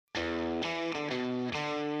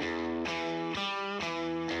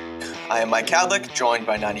I am Mike Cadlick, joined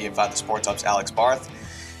by 98.5 The Sports Hub's Alex Barth.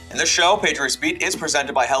 And this show, Patriots Beat, is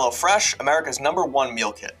presented by HelloFresh, America's #1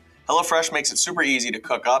 meal kit. HelloFresh makes it super easy to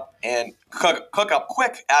cook up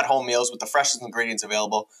quick at-home meals with the freshest ingredients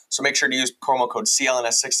available. So make sure to use promo code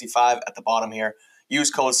CLNS65 at the bottom here.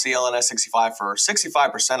 Use code CLNS65 for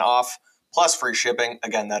 65% off plus free shipping.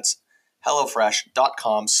 Again, that's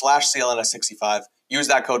HelloFresh.com/CLNS65. Use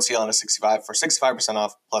that code CLNS65 for 65%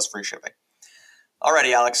 off plus free shipping.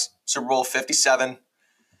 Alrighty, Alex, Super Bowl 57.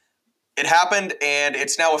 It happened, and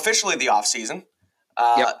it's now officially the offseason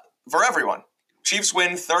for everyone. Chiefs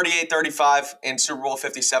win 38-35 in Super Bowl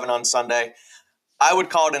 57 on Sunday. I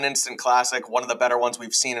would call it an instant classic, one of the better ones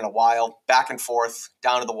we've seen in a while. Back and forth,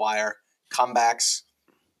 down to the wire, comebacks.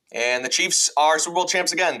 And the Chiefs are Super Bowl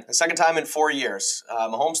champs again, the second time in 4 years.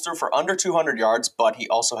 Mahomes threw for under 200 yards, but he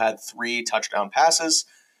also had 3 touchdown passes,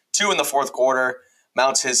 2 in the fourth quarter.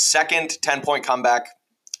 Mounts his second 10-point comeback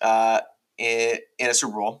in a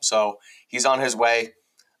Super Bowl. So he's on his way.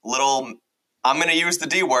 I'm going to use the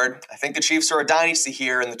D word. I think the Chiefs are a dynasty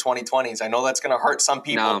here in the 2020s. I know that's going to hurt some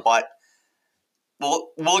people, but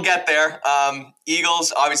we'll get there.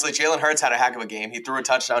 Eagles, obviously, Jalen Hurts had a heck of a game. He threw a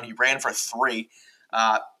touchdown. He ran for 3.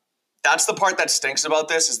 That's the part that stinks about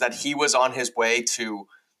this, is that he was on his way to,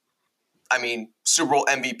 Super Bowl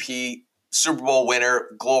MVP, Super Bowl winner,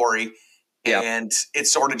 glory. Yep. And it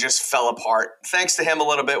sort of just fell apart. Thanks to him a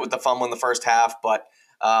little bit with the fumble in the first half, but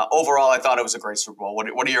overall, I thought it was a great Super Bowl.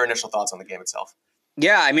 What are your initial thoughts on the game itself?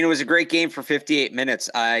 Yeah, it was a great game for 58 minutes.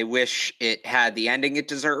 I wish it had the ending it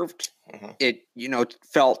deserved. Mm-hmm. It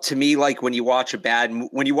felt to me like when you watch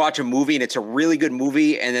a movie and it's a really good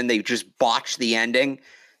movie, and then they just botch the ending,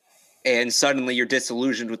 and suddenly you're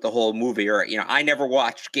disillusioned with the whole movie. Or I never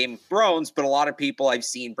watched Game of Thrones, but a lot of people I've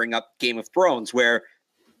seen bring up Game of Thrones, where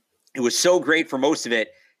it was so great for most of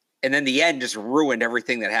it, and then the end just ruined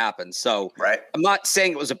everything that happened. So right. I'm not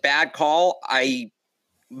saying it was a bad call.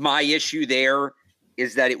 My issue there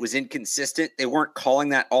is that it was inconsistent. They weren't calling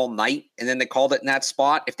that all night, and then they called it in that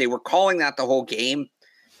spot. If they were calling that the whole game,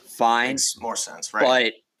 fine. Makes more sense, right?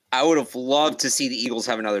 But I would have loved to see the Eagles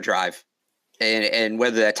have another drive. And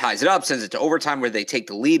whether that ties it up, sends it to overtime, where they take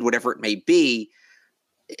the lead, whatever it may be,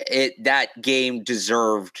 that game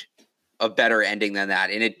deserved a better ending than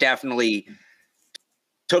that. And it definitely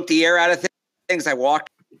took the air out of things. I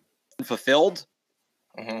walked fulfilled,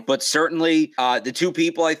 but certainly the two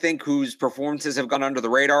people I think whose performances have gone under the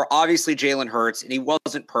radar, obviously Jalen Hurts, and he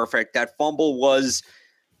wasn't perfect. That fumble was,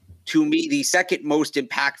 to me, the second most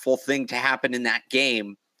impactful thing to happen in that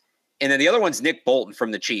game. And then the other one's Nick Bolton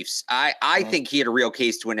from the Chiefs. I think he had a real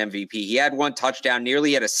case to an MVP. He had 1 touchdown,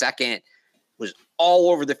 nearly had a second, was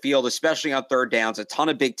all over the field, especially on third downs, a ton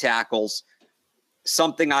of big tackles.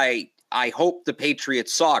 Something I hope the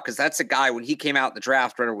Patriots saw, because that's a guy, when he came out in the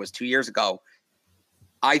draft, whether it was 2 years ago,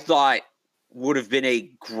 I thought would have been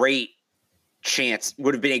a great chance,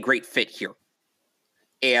 would have been a great fit here.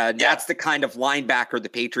 And that's the kind of linebacker the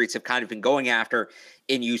Patriots have kind of been going after.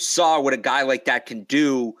 And you saw what a guy like that can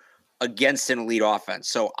do against an elite offense.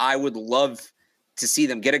 So I would love to see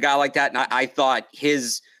them get a guy like that. And I thought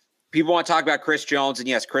people want to talk about Chris Jones, and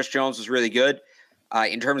yes, Chris Jones was really good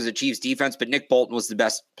in terms of the Chiefs defense, but Nick Bolton was the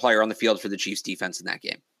best player on the field for the Chiefs defense in that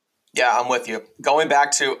game. Yeah, I'm with you. Going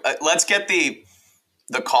back to let's get the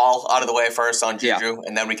call out of the way first on Juju,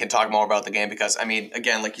 and then we can talk more about the game, because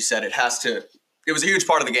again, like you said, it was a huge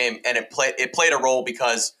part of the game, and it played a role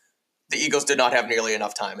because the Eagles did not have nearly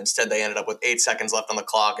enough time. Instead, they ended up with 8 seconds left on the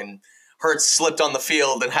clock, and Hurts slipped on the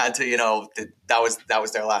field and had to, that was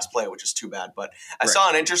their last play, which is too bad. But I saw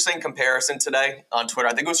an interesting comparison today on Twitter.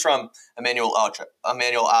 I think it was from Emmanuel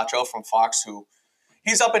Acho from Fox, who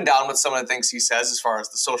he's up and down with some of the things he says as far as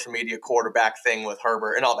the social media quarterback thing with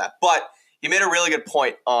Herbert and all that. But he made a really good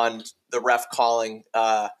point on the ref calling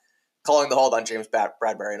the hold on James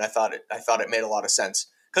Bradbury, and I thought it made a lot of sense,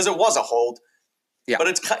 because it was a hold. Yeah.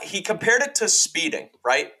 But he compared it to speeding,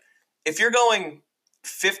 right? If you're going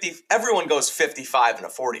 50, everyone goes 55 and a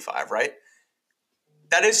 45, right?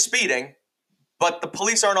 That is speeding, but the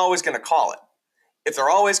police aren't always going to call it. If they're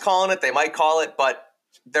always calling it, they might call it, but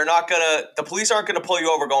the police aren't going to pull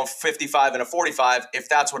you over going 55 and a 45 if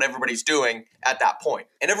that's what everybody's doing at that point.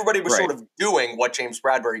 And everybody was sort of doing what James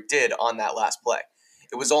Bradbury did on that last play.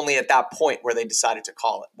 It was only at that point where they decided to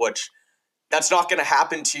call it, which that's not going to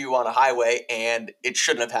happen to you on a highway, and it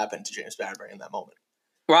shouldn't have happened to James Bradbury in that moment.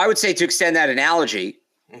 Well, I would say, to extend that analogy,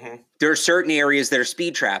 there are certain areas that are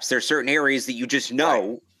speed traps. There are certain areas that you just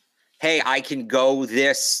know, hey, I can go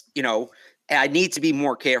this, I need to be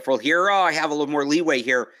more careful here. Oh, I have a little more leeway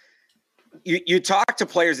here. You talk to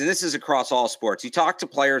players, and this is across all sports. You talk to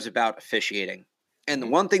players about officiating, And the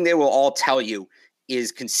one thing they will all tell you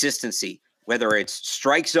is consistency, whether it's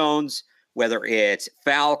strike zones, whether it's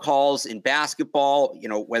foul calls in basketball,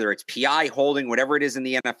 whether it's PI holding, whatever it is in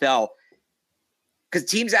the NFL. Because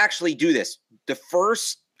teams actually do this. The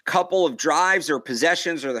first couple of drives or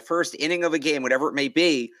possessions or the first inning of a game, whatever it may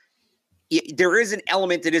be, there is an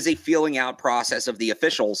element that is a feeling out process of the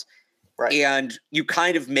officials. Right. And you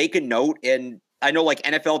kind of make a note. And I know like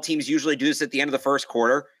NFL teams usually do this at the end of the first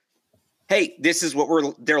quarter. Hey, this is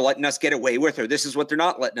what they're letting us get away with, or this is what they're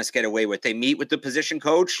not letting us get away with. They meet with the position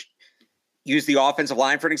coach, use the offensive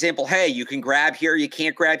line for an example. Hey, you can grab here, you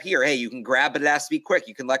can't grab here. Hey, you can grab, but it has to be quick.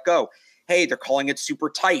 You can let go. Hey, they're calling it super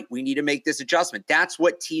tight. We need to make this adjustment. That's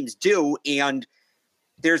what teams do. And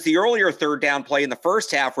there's the earlier third down play in the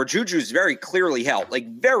first half where Juju's very clearly held, like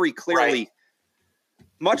very clearly,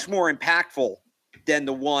 much more impactful than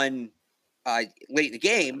the one late in the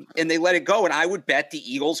game, and they let it go. And I would bet the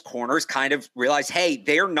Eagles corners kind of realize, hey,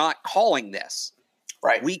 they're not calling this.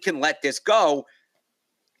 Right. We can let this go.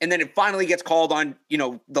 And then it finally gets called on,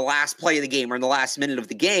 the last play of the game or in the last minute of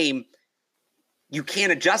the game. You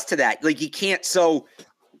can't adjust to that. Like you can't. So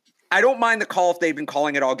I don't mind the call if they've been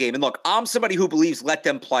calling it all game. And look, I'm somebody who believes let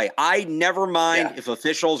them play. I never mind if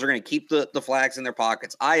officials are going to keep the flags in their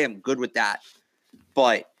pockets. I am good with that.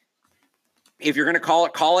 But if you're going to call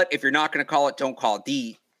it, call it. If you're not going to call it, don't call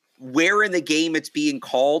it. Where in the game it's being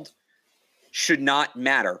called should not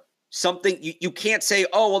matter. Something you can't say,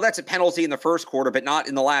 oh, well, that's a penalty in the first quarter, but not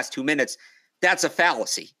in the last 2 minutes. That's a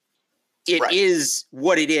fallacy. It is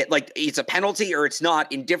what it is. Like it's a penalty or it's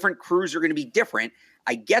not. And different crews are going to be different.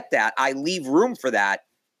 I get that. I leave room for that.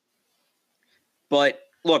 But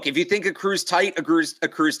look, if you think a crew's tight, a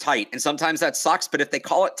crew's tight. And sometimes that sucks. But if they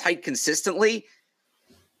call it tight consistently,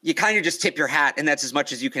 you kind of just tip your hat, and that's as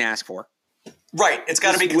much as you can ask for. Right. It's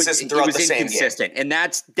got to be consistent throughout the same game. And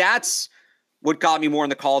that's what got me more in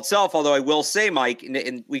the call itself. Although I will say, Mike,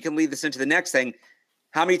 and we can lead this into the next thing.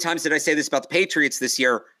 How many times did I say this about the Patriots this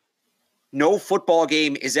year? No football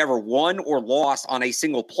game is ever won or lost on a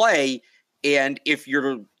single play. And if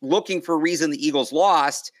you're looking for a reason the Eagles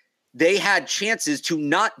lost, they had chances to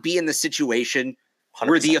not be in the situation 100%.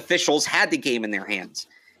 Where the officials had the game in their hands.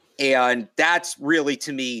 And that's really,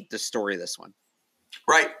 to me, the story of this one.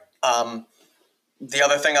 Right. The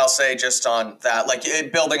other thing I'll say just on that, like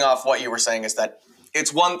building off what you were saying, is that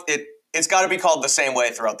it's got to be called the same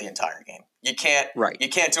way throughout the entire game. You can't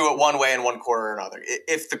do it one way in one quarter or another.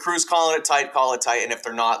 If the crew's calling it tight, call it tight, and if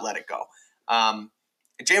they're not, let it go.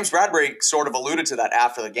 James Bradbury sort of alluded to that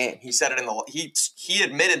after the game. He said it he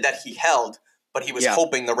admitted that he held, but he was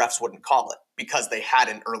hoping the refs wouldn't call it because they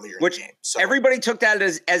hadn't earlier in the game. So everybody took that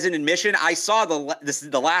as an admission. I saw this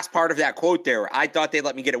is the last part of that quote there. I thought they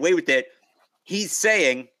let me get away with it. He's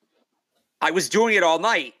saying, I was doing it all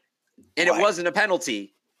night, and it wasn't a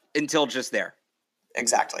penalty until just there.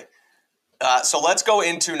 Exactly. So let's go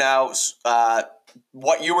into now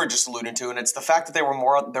what you were just alluding to, and it's the fact that there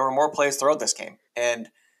were more plays throughout this game. And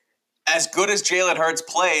as good as Jalen Hurts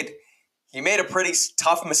played, he made a pretty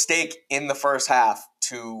tough mistake in the first half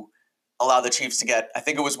to allow the Chiefs to get, I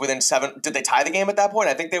think it was within 7. Did they tie the game at that point?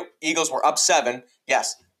 I think the Eagles were up 7.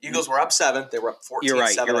 Yes, Eagles were up 7. They were up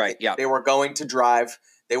 14-7. You're right. Yeah. They were going to drive.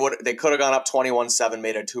 They could have gone up 21-7,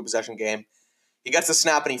 made a 2-possession game. He gets the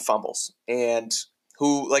snap and he fumbles. And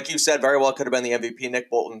who, like you said, very well could have been the MVP, Nick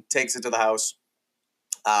Bolton, takes it to the house,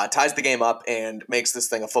 ties the game up, and makes this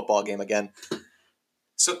thing a football game again.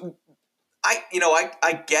 So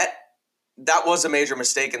I get that was a major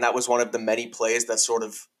mistake, and that was one of the many plays that sort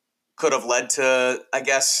of could have led to, I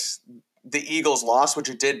guess, the Eagles' loss, which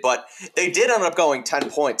it did. But they did end up going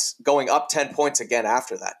up 10 points again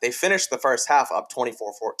after that. They finished the first half up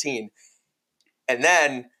 24-14. And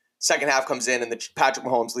then second half comes in, and Patrick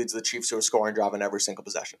Mahomes leads the Chiefs to a scoring drive in every single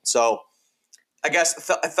possession. So I guess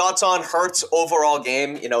thoughts on Hurts' overall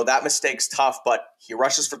game. That mistake's tough, but he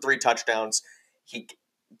rushes for 3 touchdowns.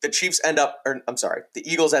 The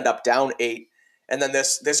Eagles end up down 8. And then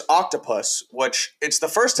this octopus, which it's the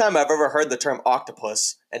first time I've ever heard the term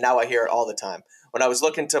octopus, and now I hear it all the time. When I was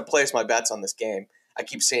looking to place my bets on this game, I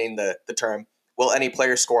keep seeing the term, will any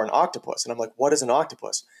player score an octopus? And I'm like, what is an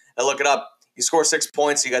octopus? I look it up. You score 6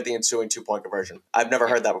 points, you got the ensuing 2-point conversion. I've never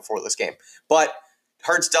heard that before this game. But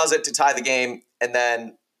Hurts does it to tie the game, and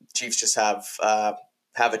then Chiefs just have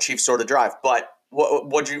a Chiefs sort of drive. But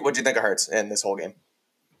what'd you think of Hurts in this whole game?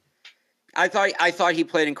 I thought he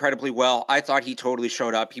played incredibly well. I thought he totally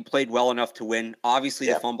showed up. He played well enough to win. Obviously,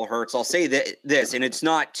 the fumble hurts. I'll say this, and it's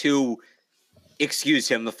not to excuse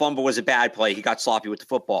him. The fumble was a bad play. He got sloppy with the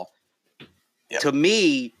football. Yep. To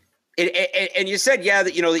me, and you said, that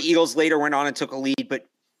the Eagles later went on and took a lead, but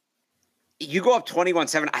you go up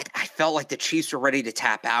 21-7. I felt like the Chiefs were ready to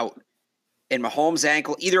tap out. And Mahomes'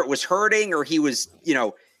 ankle, either it was hurting or he was,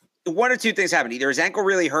 one or two things happened. Either his ankle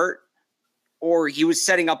really hurt or he was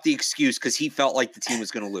setting up the excuse because he felt like the team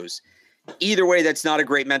was going to lose. Either way, that's not a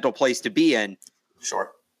great mental place to be in.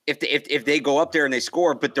 Sure. If they go up there and they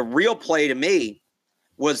score. But the real play to me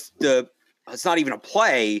was it's not even a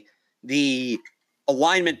play, the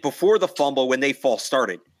alignment before the fumble when they false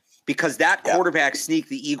started. Because that quarterback sneak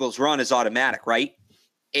the Eagles run is automatic, right?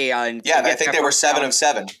 And I think they were 7 of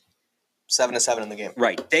 7. 7 of 7 in the game.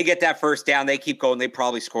 Right. They get that first down. They keep going. They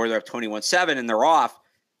probably score. They're up 21-7 and they're off.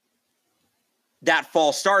 That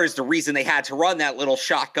false start is the reason they had to run that little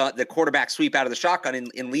shotgun, the quarterback sweep out of the shotgun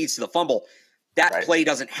and leads to the fumble. That play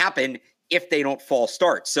doesn't happen if they don't false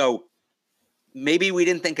start. So maybe we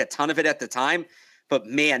didn't think a ton of it at the time, but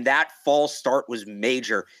man, that false start was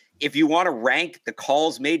major. If you want to rank the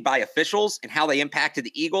calls made by officials and how they impacted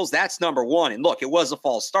the Eagles, that's number one. And look, it was a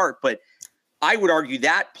false start, but I would argue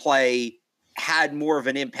that play had more of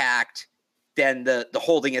an impact than the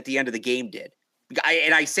holding at the end of the game did.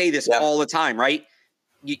 And I say this all the time, right?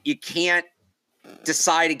 You can't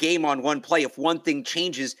decide a game on one play. If one thing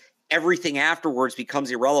changes, everything afterwards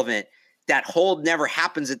becomes irrelevant. That hold never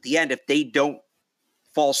happens at the end if they don't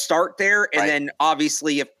false start there. And then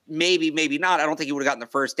obviously if maybe not, I don't think he would have gotten the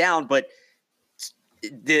first down, but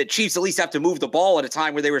the Chiefs at least have to move the ball at a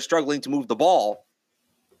time where they were struggling to move the ball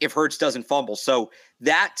if Hurts doesn't fumble. So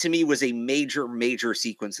that to me was a major, major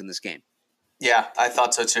sequence in this game. Yeah, I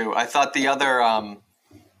thought so too. I thought the other, I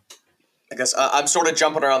guess I'm sort of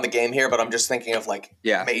jumping around the game here, but I'm just thinking of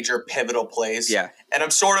major pivotal plays. Yeah, and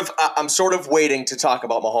I'm sort of waiting to talk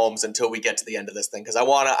about Mahomes until we get to the end of this thing because I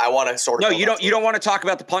want to sort of. No, you don't want to talk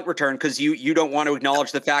about the punt return because you don't want to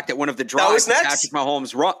acknowledge the fact that one of the drives that Patrick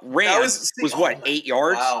Mahomes ran was what 8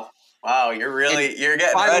 yards. Wow, you're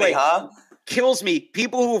getting ready, huh? Kills me.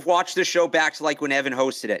 People who have watched the show back to like when Evan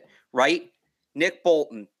hosted it, right? Nick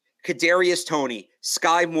Bolton, Kadarius Toney,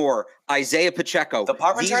 Sky Moore, Isaiah Pacheco. The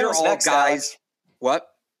punt return was next, guys. Alex. What?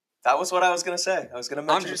 That was what I was going to say. I was going to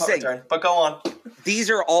mention the punt return, but go on. These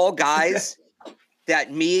are all guys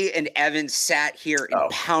that me and Evan sat here and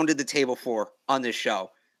pounded the table for on this show.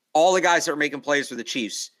 All the guys that are making plays for the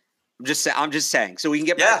Chiefs. I'm just saying. So we can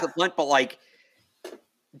get back to the punt, but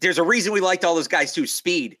there's a reason we liked all those guys too.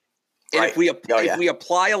 Speed. And if we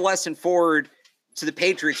apply a lesson forward to the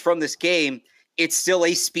Patriots from this game, it's still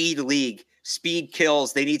a speed league. Speed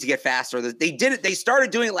kills. They need to get faster. They did it. They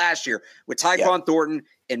started doing it last year with Tyquan Thornton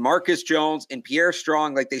and Marcus Jones and Pierre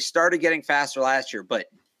Strong. They started getting faster last year, but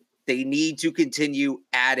they need to continue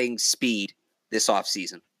adding speed this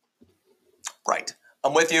offseason. Right.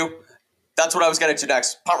 I'm with you. That's what I was getting to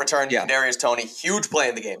next. Punt return, Kadarius Toney. Huge play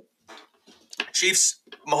in the game. Chiefs,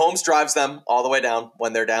 Mahomes drives them all the way down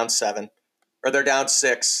when they're down 7. Or they're down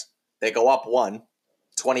 6. They go up 1,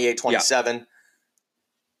 28-27. Yeah.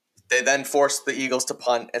 They then force the Eagles to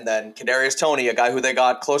punt, and then Kadarius Toney, a guy who they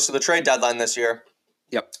got close to the trade deadline this year,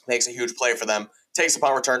 makes a huge play for them. Takes the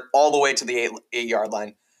punt return all the way to the 8-yard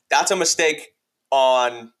line. That's a mistake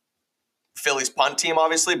on Philly's punt team,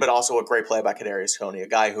 obviously, but also a great play by Kadarius Toney, a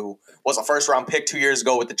guy who was a first-round pick 2 years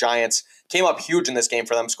ago with the Giants, came up huge in this game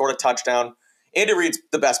for them, scored a touchdown. Andy Reid's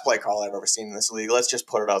the best play caller I've ever seen in this league. Let's just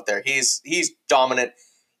put it out there. He's dominant.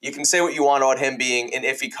 You can say what you want about him being an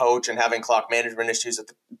iffy coach and having clock management issues at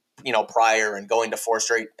the prior and going to 4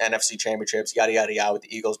 straight NFC championships, yada, yada, yada with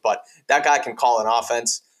the Eagles. But that guy can call an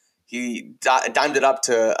offense. He dimed it up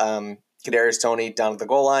to Kadarius Toney down at the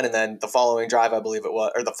goal line. And then the following drive, I believe it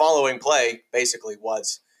was, or the following play basically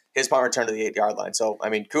was his punt return to the 8-yard line. So,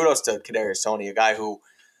 kudos to Kadarius Toney, a guy who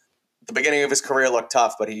at the beginning of his career looked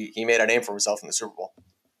tough, but he made a name for himself in the Super Bowl.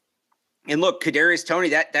 And look, Kadarius Toney,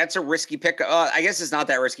 that's a risky pick. I guess it's not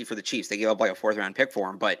that risky for the Chiefs. They gave up a 4th-round pick for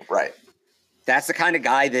him, but that's the kind of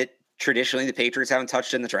guy that traditionally the Patriots haven't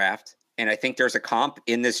touched in the draft. And I think there's a comp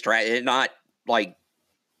in this draft, not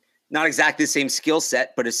exactly the same skill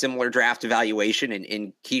set, but a similar draft evaluation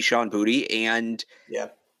in Keyshawn Boutte. And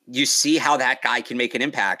you see how that guy can make an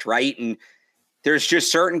impact, right? And there's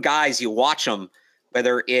just certain guys, you watch them,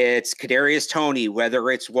 whether it's Kadarius Toney,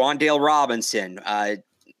 whether it's Wan'Dale Robinson,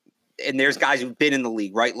 and there's guys who've been in the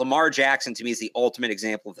league, right? Lamar Jackson, to me, is the ultimate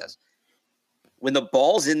example of this. When the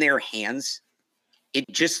ball's in their hands, it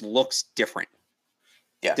just looks different.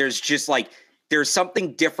 Yeah. There's just there's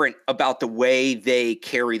something different about the way they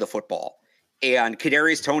carry the football. And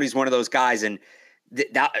Kadarius Toney's one of those guys, and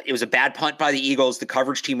that it was a bad punt by the Eagles. The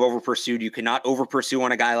coverage team over-pursued. You cannot over-pursue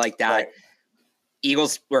on a guy like that. Right.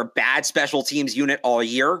 Eagles were a bad special teams unit all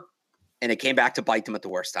year, and it came back to bite them at the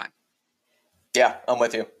worst time. Yeah, I'm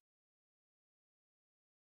with you.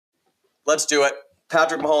 Let's do it.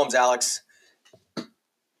 Patrick Mahomes, Alex.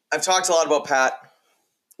 I've talked a lot about Pat.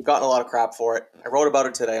 Gotten a lot of crap for it. I wrote about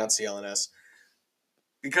it today on CLNS.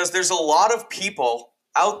 Because there's a lot of people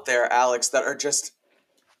out there, Alex, that are just...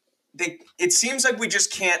 It seems like we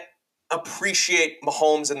just can't appreciate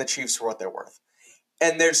Mahomes and the Chiefs for what they're worth.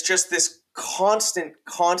 And there's just this constant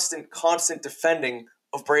defending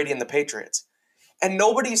of Brady and the Patriots. And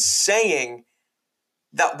nobody's saying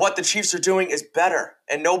that what the Chiefs are doing is better.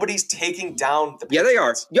 And nobody's taking down the Patriots. Yeah, they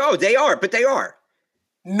are. Yo, they are, but they are.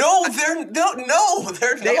 No, they're not.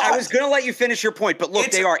 I was going to let you finish your point, but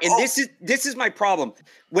look, they are. And this is my problem.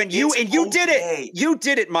 When you did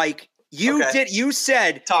it, Mike. You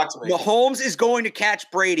said talk to me. Mahomes is going to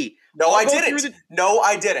catch Brady. I didn't.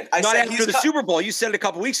 I didn't. I not said after the Super Bowl. You said it a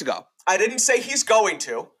couple weeks ago. I didn't say he's going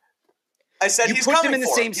to. I said he's coming them in the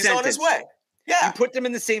for same him. He's sentence. on his way. Yeah. You put them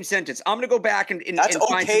in the same sentence. I'm going to go back and that's and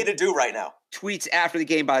find okay to do right now. Tweets after the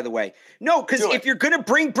game, by the way. No, because if you're going to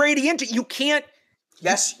bring Brady into it, you can't.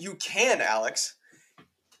 Yes, you can, Alex.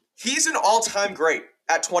 He's an all-time great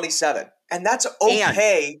at 27, and that's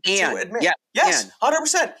okay to admit. Yeah, yes,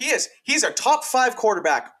 100%. He is. He's a top 5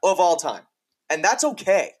 quarterback of all time, and that's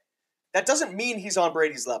okay. That doesn't mean he's on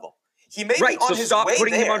Brady's level. He may be on his way there. Right, so stop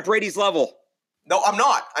putting him on Brady's level. No, I'm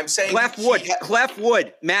not. I'm saying Clef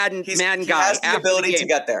Wood, Madden guy. He has the ability to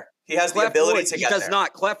get there. He has the ability to get there. He does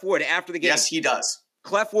not. Clef Wood after the game. Yes, he does.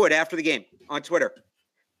 Clef Wood after the game on Twitter.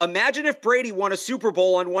 Imagine if Brady won a Super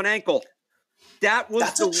Bowl on one ankle.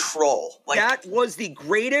 That's a troll. That was the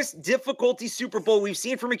greatest difficulty Super Bowl we've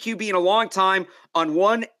seen from a QB in a long time on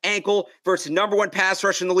one ankle versus number 1 pass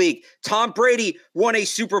rush in the league. Tom Brady won a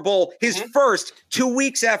Super Bowl his first a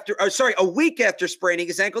week after spraining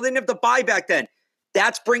his ankle. They didn't have the bye back then.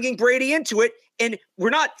 That's bringing Brady into it. And we're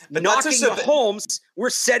not knocking Mahomes. We're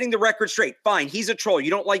setting the record straight. Fine, he's a troll. You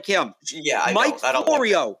don't like him. Yeah, I don't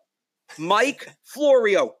Florio. Mike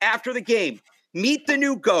Florio after the game. Meet the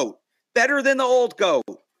new GOAT. Better than the old GOAT.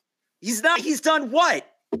 He's not. He's done what?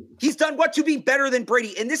 He's done what to be better than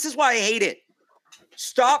Brady? And this is why I hate it.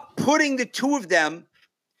 Stop putting the two of them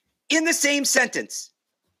in the same sentence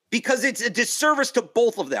because it's a disservice to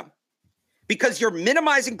both of them. Because you're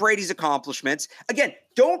minimizing Brady's accomplishments. Again,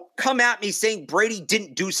 don't come at me saying Brady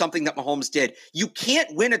didn't do something that Mahomes did. You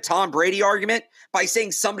can't win a Tom Brady argument by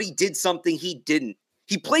saying somebody did something he didn't.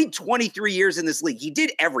 He played 23 years in this league. He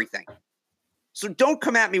did everything. So don't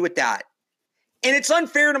come at me with that. And it's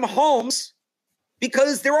unfair to Mahomes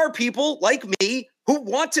because there are people like me who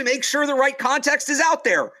want to make sure the right context is out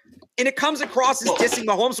there. And it comes across as dissing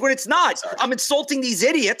Mahomes when it's not. I'm insulting these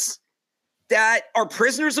idiots that are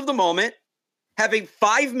prisoners of the moment, have a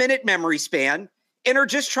 5-minute memory span, and are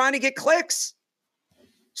just trying to get clicks.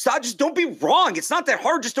 Stop, just don't be wrong. It's not that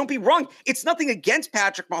hard. Just don't be wrong. It's nothing against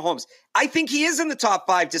Patrick Mahomes. I think he is in the top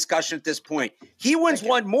 5 discussion at this point. He wins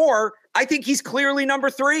one more. I think he's clearly number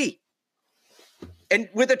 3. And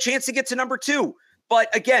with a chance to get to number 2.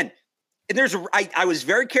 But again, I was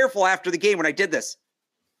very careful after the game when I did this.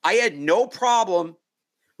 I had no problem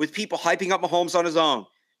with people hyping up Mahomes on his own.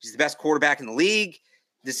 He's the best quarterback in the league.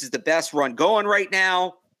 This is the best run going right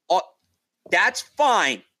now. That's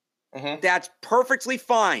fine. Mm-hmm. That's perfectly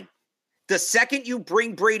fine. The second you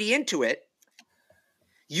bring Brady into it,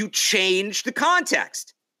 you change the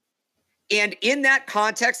context. And in that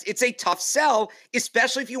context, it's a tough sell,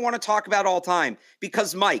 especially if you want to talk about all time.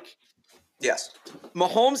 Because, Mike, yes,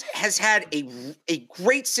 Mahomes has had a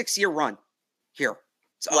great 6-year run here.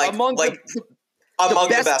 Among the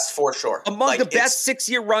best, for sure. Among the best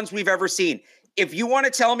 6-year runs we've ever seen. If you want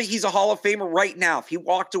to tell me he's a Hall of Famer right now, if he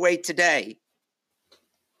walked away today,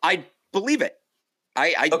 I'd believe it.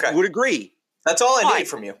 I would agree. That's all I need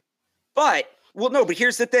from you. But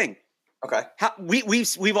here's the thing. Okay.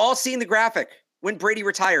 We've all seen the graphic when Brady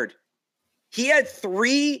retired. He had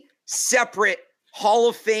 3 separate Hall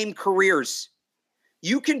of Fame careers.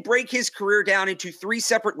 You can break his career down into 3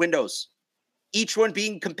 separate windows, each one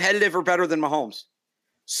being competitive or better than Mahomes.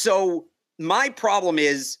 So my problem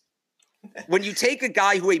is when you take a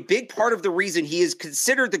guy who a big part of the reason he is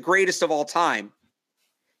considered the greatest of all time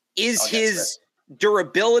is his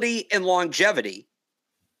durability and longevity,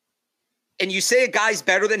 and you say a guy's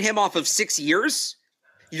better than him off of 6 years,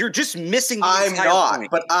 you're just missing the entire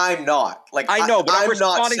point. But I'm not. I know, but I'm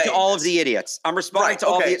responding to all of the idiots. I'm responding to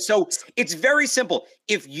all the idiots. So it's very simple.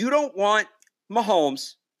 If you don't want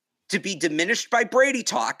Mahomes to be diminished by Brady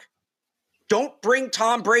talk, don't bring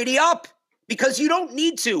Tom Brady up. Because you don't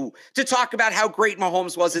need to talk about how great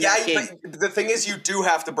Mahomes was in that game. But the thing is, you do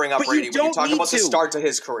have to bring up Brady when you talk about the start to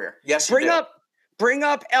his career. Yes, you do. Bring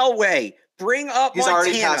up Elway. Bring up He's Montana.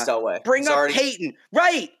 already passed Elway. Bring up Peyton.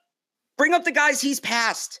 Right. Bring up the guys he's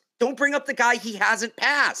passed. Don't bring up the guy he hasn't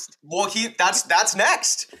passed. Well, that's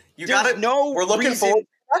next. You got to no. We're looking forward to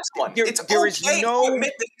the next one. It's there okay is no to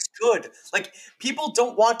admit that he's good. Like, people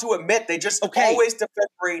don't want to admit. They just always defend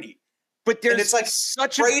Brady. But there's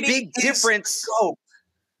such a big difference.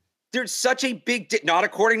 There's such a big not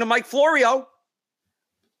according to Mike Florio.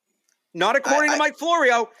 Not according to Mike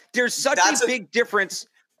Florio. There's such a big difference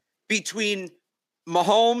between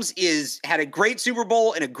Mahomes had a great Super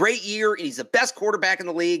Bowl and a great year, and he's the best quarterback in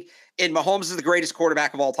the league, and Mahomes is the greatest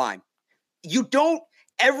quarterback of all time. You don't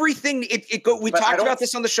everything we talked about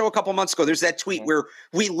this on the show a couple months ago. There's that tweet where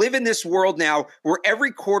we live in this world now where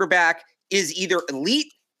every quarterback is either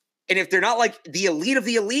elite, and if they're not like the elite of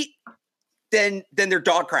the elite, then they're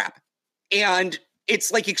dog crap. And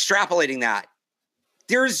it's like extrapolating that.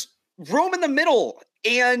 There's room in the middle,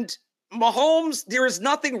 and Mahomes, there is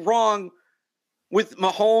nothing wrong with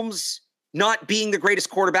Mahomes not being the greatest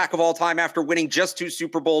quarterback of all time after winning just 2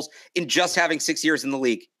 Super Bowls and just having 6 years in the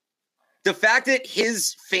league. The fact that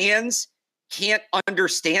his fans can't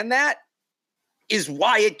understand that is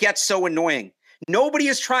why it gets so annoying. Nobody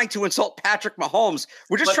is trying to insult Patrick Mahomes.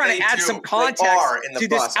 We're just trying to add some context to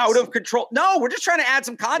this out of control. No, we're just trying to add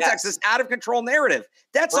some context to this out of control narrative.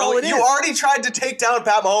 That's all it is. You already tried to take down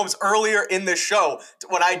Pat Mahomes earlier in this show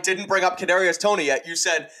when I didn't bring up Kadarius Toney yet. You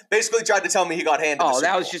basically tried to tell me he got handed. Oh,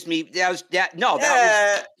 that was just me.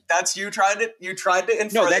 That's you trying to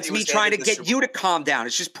infer. No, that's me trying to get you to calm down.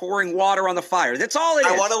 It's just pouring water on the fire. That's all it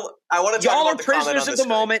is. I want to. Y'all are prisoners of the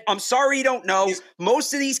moment. I'm sorry you don't know.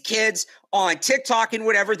 Most of these kids on TikTok and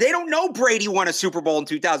whatever, they don't know Brady won a Super Bowl in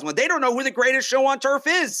 2001. They don't know who the greatest show on turf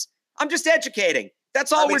is. I'm just educating.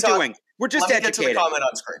 That's all we're doing. We're just educating. Let me get to the comment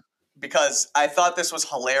on screen because I thought this was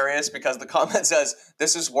hilarious because the comment says,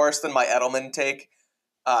 "This is worse than my Edelman take."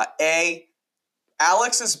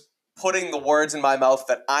 Alex is putting the words in my mouth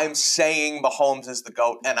that I'm saying Mahomes is the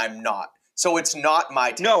GOAT, and I'm not. So it's not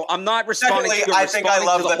my take. No, I'm not responding to you. I'm responding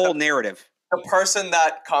to the whole narrative. The person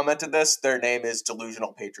that commented this, their name is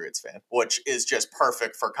Delusional Patriots Fan, which is just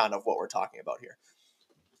perfect for kind of what we're talking about here.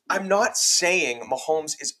 I'm not saying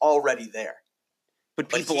Mahomes is already there.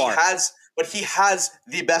 But he has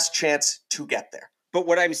the best chance to get there. But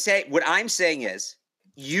what I'm saying is,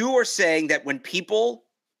 you are saying that when people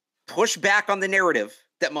push back on the narrative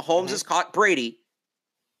that Mahomes has caught Brady,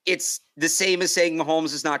 it's the same as saying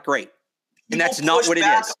Mahomes is not great. And that's not what it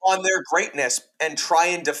is. On their greatness and try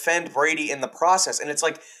and defend Brady in the process. And it's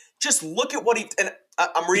like, just look at what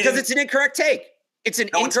I'm reading. Because it's an incorrect take. It's an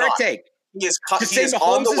incorrect take. He is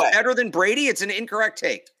Mahomes is better than Brady, it's an incorrect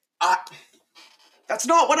take. That's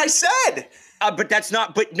not what I said. But that's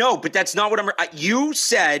not what you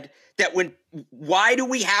said that why do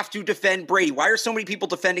we have to defend Brady? Why are so many people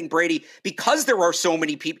defending Brady? Because there are so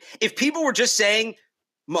many people. If people were just saying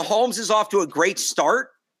Mahomes is off to a great start,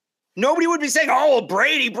 nobody would be saying, "Oh,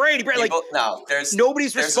 Brady."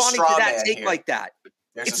 Nobody's responding to that take like that.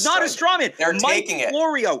 It's not a straw man. They're Mike taking it.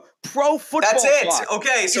 Florio, Pro Football That's it. Talk,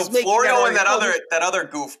 okay, so Florio and that other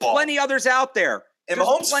goofball. Plenty others out there. And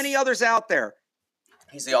Mahomes, plenty others out there.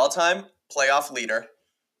 He's the all-time playoff leader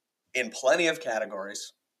in plenty of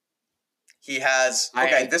categories. He has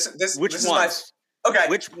Which ones?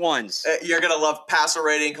 Which ones? You're gonna love passer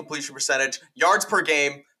rating, completion percentage, yards per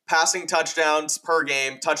game, passing touchdowns per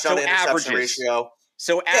game, touchdown to interception ratio.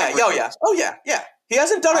 So average. Yeah. He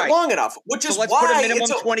hasn't done it long enough, which is let's why put a minimum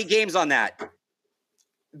 20 games on that.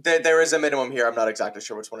 There is a minimum here. I'm not exactly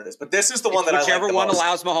sure which one it is, but this is the one that I like the most. Whichever one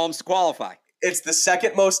allows Mahomes to qualify. It's the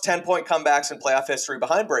second most 10-point comebacks in playoff history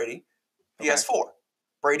behind Brady. He has 4.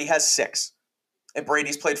 Brady has 6. And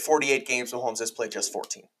Brady's played 48 games, Mahomes has played just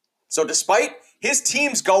 14. So despite his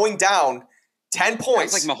teams going down 10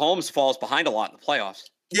 points. It's like Mahomes falls behind a lot in the playoffs.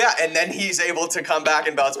 Yeah, and then he's able to come back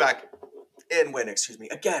and bounce back and win,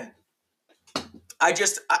 Again, I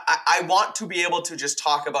want to be able to just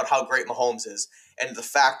talk about how great Mahomes is and the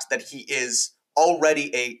fact that he is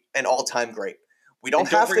already an all-time great. We don't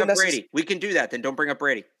have to bring up Brady. We can do that. Then don't bring up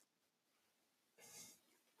Brady.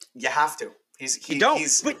 You have to. Because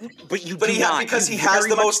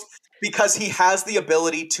he has the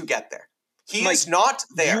ability to get there. He is not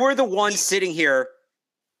there. You are the one sitting here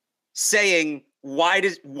saying, why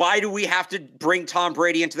do we have to bring Tom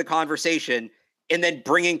Brady into the conversation, and then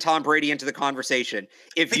bringing Tom Brady into the conversation?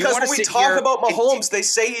 Because when we talk about Mahomes, they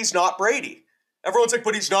say he's not Brady. Everyone's like,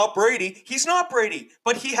 but he's not Brady. He's not Brady,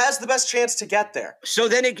 but he has the best chance to get there. So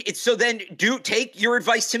then do take your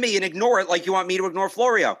advice to me and ignore it like you want me to ignore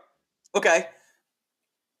Florio. Okay.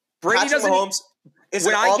 Brady Patrick Mahomes is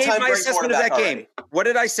when an I gave all-time my great assessment of that already. game, what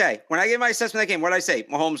did I say? When I gave my assessment of that game, what did I say?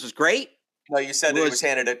 Mahomes was great. No, you said it was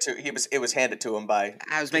handed to him by.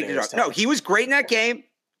 I was making it up. No, he was great in that game.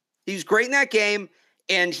 He was great in that game,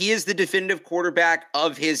 and he is the definitive quarterback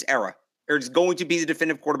of his era. Or is going to be the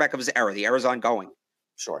definitive quarterback of his era. The era's ongoing.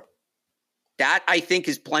 Sure. That, I think,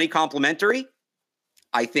 is plenty complimentary.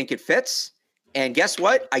 I think it fits. And guess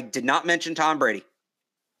what? I did not mention Tom Brady.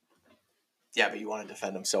 Yeah, but you want to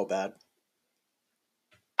defend him so bad.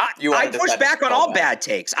 I push back on all bad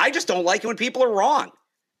takes. I just don't like it when people are wrong.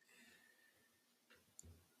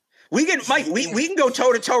 We can, Mike, we can go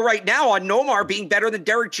toe-to-toe right now on Nomar being better than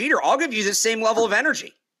Derek Jeter. I'll give you the same level of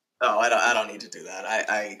energy. Oh, I don't need to do that.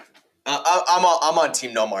 I'm on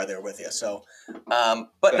Team Nomar there with you. So,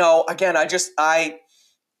 but no, again, I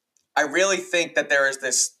really think that there's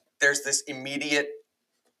this immediate.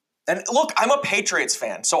 And look, I'm a Patriots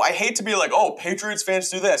fan, so I hate to be like, oh, Patriots fans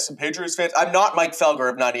do this, and Patriots fans. I'm not Mike Felger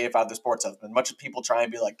of 98.5 The Sports Husband. Much as people try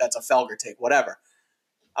and be like, that's a Felger take, whatever.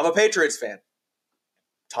 I'm a Patriots fan.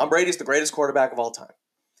 Tom Brady's the greatest quarterback of all time.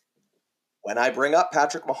 When I bring up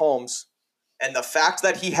Patrick Mahomes and the fact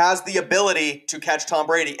that he has the ability to catch Tom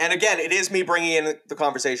Brady, and again, it is me bringing in the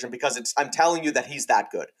conversation because I'm telling you that he's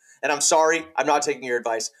that good. And I'm sorry, I'm not taking your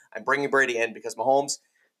advice. I'm bringing Brady in because Mahomes.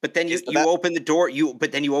 But then you open the door.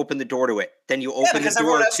 But then you open the door to it. Then you open the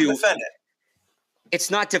door to defend it. It's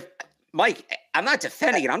not Mike. I'm not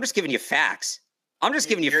defending it. I'm just giving you facts. I'm just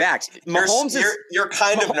giving you facts. You're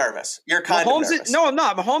kind of nervous. You're kind of nervous. No, I'm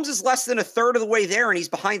not. Mahomes is less than a third of the way there, and he's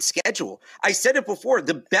behind schedule. I said it before.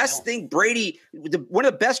 The best thing one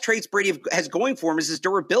of the best traits Brady has going for him is his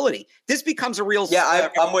durability. This becomes a real. Yeah,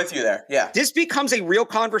 I'm with you there. Yeah, this becomes a real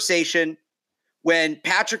conversation when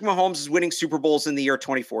Patrick Mahomes is winning Super Bowls in the year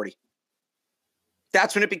 2040.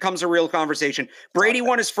 That's when it becomes a real conversation. Brady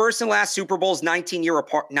won his first and last Super Bowls 19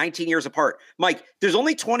 years apart. Mike, there's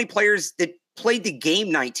only 20 players that played the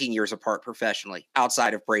game 19 years apart professionally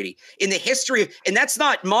outside of Brady. In the history of, and that's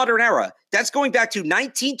not modern era. That's going back to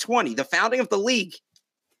 1920, the founding of the league.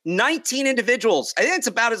 19 individuals, I think it's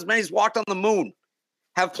about as many as walked on the moon,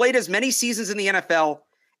 have played as many seasons in the NFL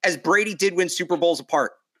as Brady did win Super Bowls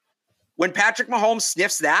apart. When Patrick Mahomes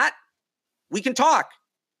sniffs that, we can talk.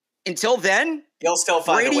 Until then, he'll still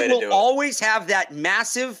find Brady a way to do it. will always have that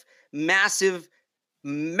massive, massive,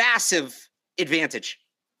 massive advantage.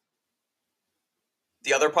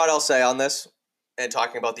 The other part I'll say on this, and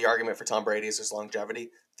talking about the argument for Tom Brady is his longevity,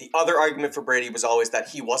 the other argument for Brady was always that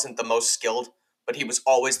he wasn't the most skilled, but he was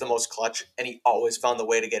always the most clutch, and he always found the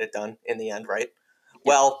way to get it done in the end, right? Yeah.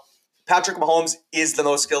 Well, Patrick Mahomes is the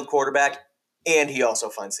most skilled quarterback, and he also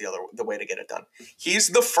finds the way to get it done. He's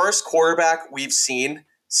the first quarterback we've seen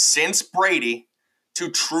since Brady to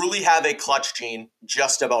truly have a clutch gene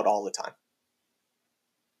just about all the time.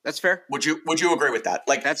 That's fair. Would you agree with that?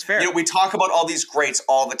 Like, that's fair. You know, we talk about all these greats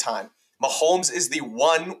all the time. Mahomes is the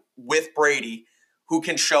one with Brady who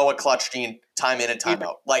can show a clutch gene time in and time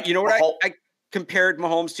out. Like, you know what I compared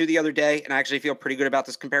Mahomes to the other day, and I actually feel pretty good about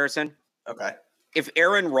this comparison. Okay. If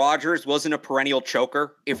Aaron Rodgers wasn't a perennial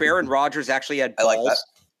choker, if Aaron Rodgers actually had balls,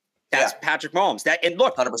 that's Patrick Mahomes. And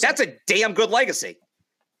look, 100%. That's a damn good legacy.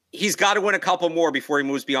 He's got to win a couple more before he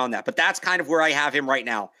moves beyond that. But that's kind of where I have him right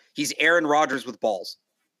now. He's Aaron Rodgers with balls.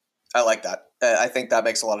 I like that. I think that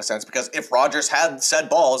makes a lot of sense because if Rodgers had said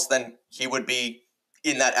balls, then he would be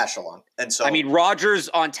in that echelon. And so, I mean, Rodgers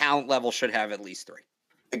on talent level should have at least 3.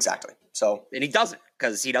 Exactly. So, and he doesn't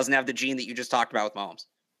because he doesn't have the gene that you just talked about with Mahomes.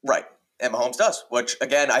 Right. And Mahomes does, which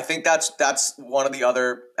again, I think that's one of the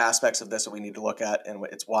other aspects of this that we need to look at. And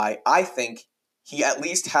it's why I think he at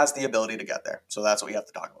least has the ability to get there. So that's what we have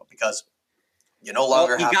to talk about because you no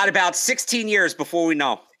longer have. He got about 16 years before we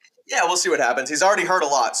know. Yeah, we'll see what happens. He's already hurt a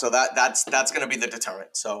lot, so that's going to be the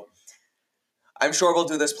deterrent. So I'm sure we'll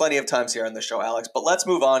do this plenty of times here on the show, Alex. But let's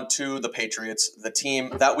move on to the Patriots, the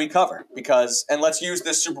team that we cover, and let's use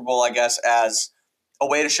this Super Bowl, I guess, as a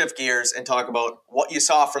way to shift gears and talk about what you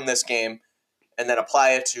saw from this game, and then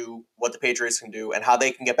apply it to what the Patriots can do and how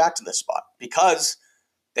they can get back to this spot because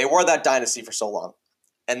they were that dynasty for so long,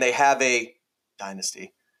 and they have a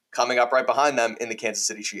dynasty coming up right behind them in the Kansas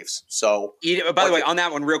City Chiefs. So, by the way, on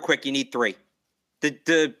that one, real quick, you need 3.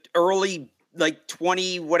 The early,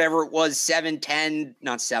 20, whatever it was, 7-10,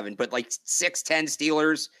 not 7, but 6-10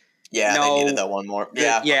 Steelers. Yeah, they needed that one more.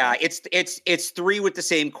 Yeah. Yeah, it's 3 with the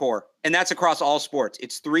same core, and that's across all sports.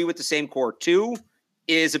 It's 3 with the same core. 2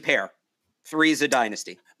 is a pair. 3 is a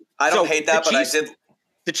dynasty. I don't hate that, but I did.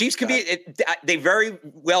 The Chiefs could be. They very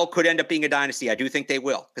well could end up being a dynasty. I do think they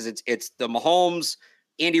will because it's the Mahomes,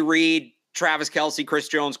 Andy Reid, Travis Kelce, Chris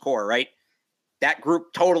Jones core, right? That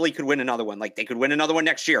group totally could win another one. They could win another one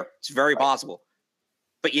next year. It's very possible.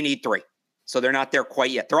 But you need 3. So they're not there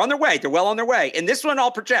quite yet. They're on their way. They're well on their way. And this one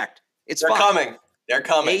I'll project. They're coming. They're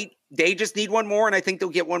coming. They just need one more, and I think they'll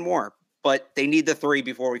get one more. but they need the 3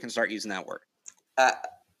 before we can start using that word. I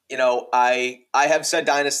have said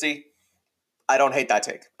dynasty. I don't hate that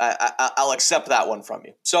take. I'll accept that one from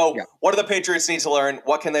you. So what do the Patriots need to learn?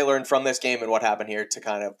 What can they learn from this game and what happened here to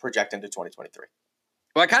kind of project into 2023?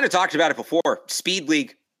 Well, I kind of talked about it before. Speed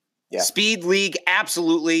league. Yeah. Speed league,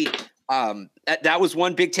 absolutely. That was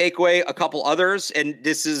one big takeaway. A couple others, and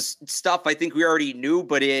this is stuff I think we already knew,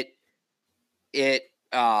 but it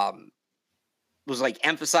was like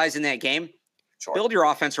emphasized in that game. Sure. Build your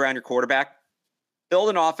offense around your quarterback. Build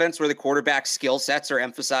an offense where the quarterback's skill sets are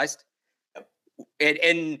emphasized.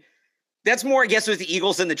 And that's more, I guess, with the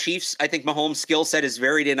Eagles and the Chiefs. I think Mahomes' skill set is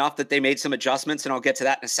varied enough that they made some adjustments, and I'll get to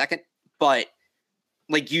that in a second. But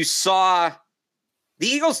like you saw, the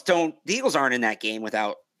Eagles aren't in that game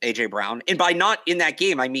without A.J. Brown. And by not in that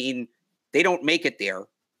game, I mean they don't make it there.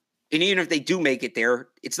 And even if they do make it there,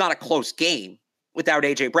 it's not a close game without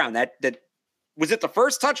A.J. Brown. That was it the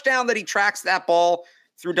first touchdown that he tracks that ball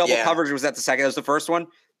through double coverage, or was that the second? That was the first one?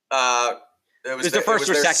 It was the first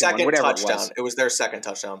or second one, whatever touchdown. It was. It was their second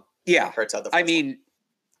touchdown. Yeah. I mean,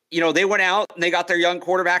 they went out and they got their young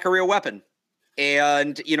quarterback a real weapon.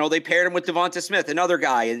 And, they paired him with Devonta Smith, another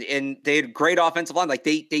guy, and they had great offensive line. Like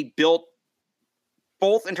they built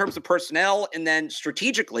both in terms of personnel and then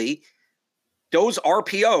strategically those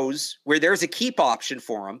RPOs where there's a keep option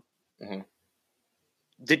for them. Mm-hmm.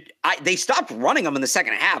 They stopped running them in the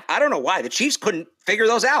second half. I don't know why. The Chiefs couldn't figure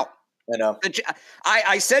those out. I know.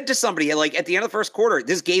 I said to somebody, like, at the end of the first quarter,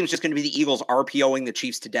 this game is just going to be the Eagles RPOing the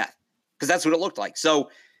Chiefs to death, because that's what it looked like. So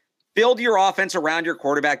build your offense around your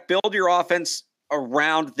quarterback. Build your offense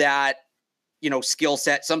around that, skill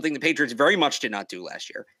set, something the Patriots very much did not do last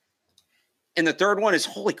year. And the third one is,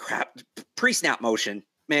 holy crap, pre-snap motion,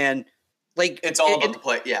 man. Like, it's all about the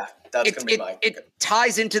play. Yeah, that's going to be mine. It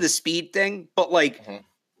ties into the speed thing, but like,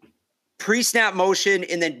 pre-snap motion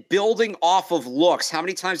and then building off of looks. How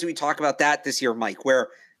many times do we talk about that this year, Mike, where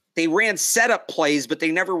they ran setup plays, but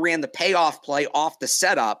they never ran the payoff play off the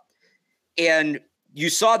setup? And you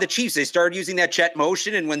saw the Chiefs, they started using that jet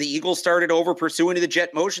motion, and when the Eagles started over pursuing the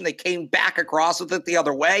jet motion, they came back across with it the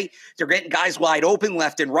other way. They're getting guys wide open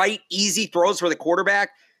left and right, easy throws for the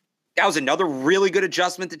quarterback. That was another really good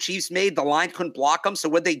adjustment the Chiefs made. The line couldn't block them, so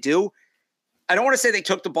what'd they do? I don't want to say they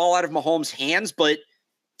took the ball out of Mahomes' hands, but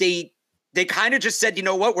they kind of just said, you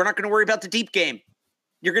know what? We're not going to worry about the deep game.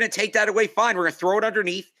 You're going to take that away. Fine. We're going to throw it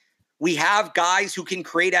underneath. We have guys who can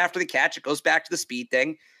create after the catch. It goes back to the speed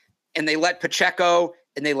thing. And they let Pacheco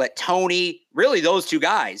and they let Tony, really those two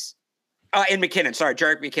guys, and McKinnon,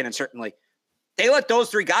 Jerick McKinnon, certainly. They let those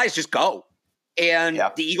three guys just go. And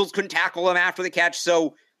the Eagles couldn't tackle them after the catch.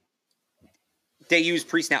 So they used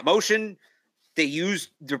pre-snap motion. They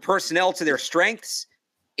used their personnel to their strengths,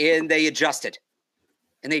 and they adjusted.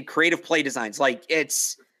 And they had creative play designs. Like,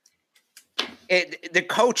 the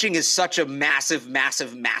coaching is such a massive,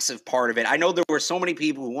 massive, massive part of it. I know there were so many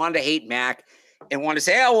people who wanted to hate Mac and wanted to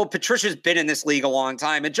say, oh, well, Patricia's been in this league a long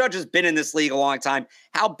time and Judge has been in this league a long time.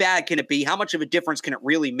 How bad can it be? How much of a difference can it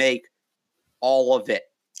really make? All of it.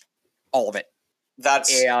 All of it.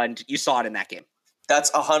 And you saw it in that game.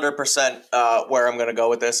 That's 100% where I'm going to go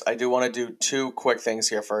with this. I do want to do two quick things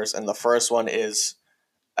here first. And the first one is,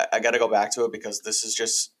 I got to go back to it because this is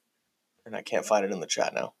just, and I can't find it in the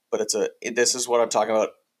chat now, but this is what I'm talking about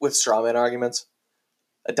with strawman arguments.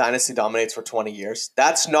 A dynasty dominates for 20 years.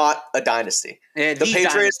 That's not a dynasty. The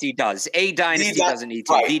dynasty does. A dynasty doesn't need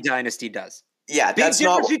to. Right. The dynasty does. Yeah, that's the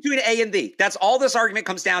difference between A and the. That's all this argument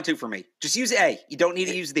comes down to for me. Just use A. You don't need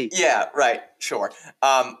to use the. Yeah, right. Sure.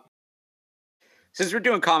 Since we're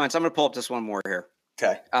doing comments, I'm going to pull up this one more here.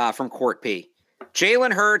 Okay. From Court P.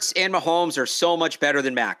 Jalen Hurts and Mahomes are so much better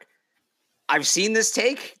than Mac. I've seen this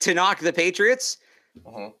take to knock the Patriots.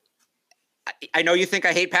 Mm-hmm. I know you think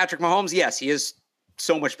I hate Patrick Mahomes. Yes, he is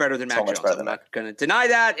so much better than Mac Jones. I'm not going to deny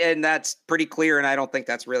that, and that's pretty clear, and I don't think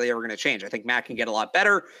that's really ever going to change. I think Mac can get a lot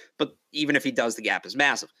better, but even if he does, the gap is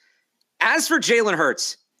massive. As for Jalen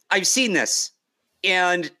Hurts, I've seen this,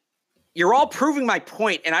 and you're all proving my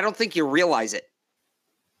point, and I don't think you realize it.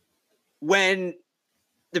 When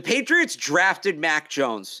the Patriots drafted Mac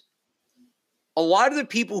Jones, a lot of the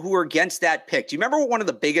people who were against that pick, do you remember what one of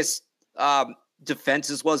the biggest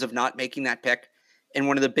defenses was of not making that pick? And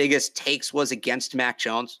one of the biggest takes was against Mac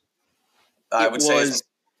Jones? I would say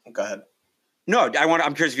go ahead. No,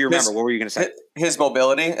 I'm curious if you remember. What were you going to say? His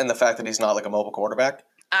mobility and the fact that he's not like a mobile quarterback.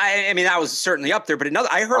 I mean, that was certainly up there. But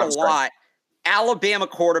I heard a lot. Alabama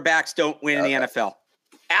quarterbacks don't win in the NFL.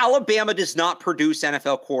 Alabama does not produce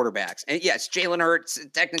NFL quarterbacks. And yes, Jalen Hurts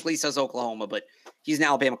technically says Oklahoma, but he's an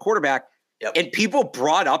Alabama quarterback. Yep. And people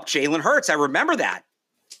brought up Jalen Hurts. I remember that.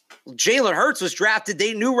 Jalen Hurts was drafted.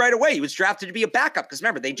 They knew right away he was drafted to be a backup because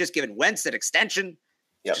remember, they'd just given Wentz an extension,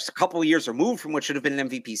 just a couple of years removed from what should have been an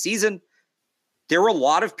MVP season. There were a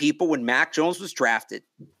lot of people when Mac Jones was drafted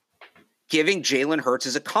giving Jalen Hurts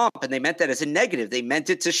as a comp, and they meant that as a negative. They meant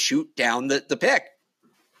it to shoot down the pick.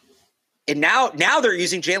 And now they're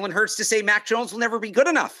using Jalen Hurts to say Mac Jones will never be good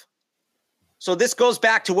enough. So this goes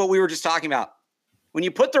back to what we were just talking about. When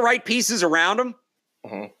you put the right pieces around them,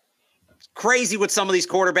 it's crazy what some of these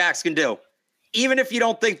quarterbacks can do. Even if you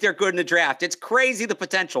don't think they're good in the draft, it's crazy the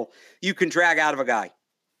potential you can drag out of a guy.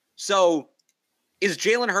 So is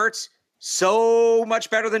Jalen Hurts so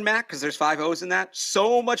much better than Mac? Because there's 5 O's in that.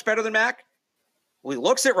 So much better than Mac? Well, he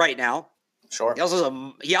looks it right now. Sure.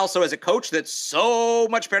 He also has a coach that's so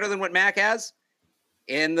much better than what Mac has.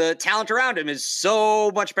 And the talent around him is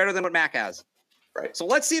so much better than what Mac has. Right. So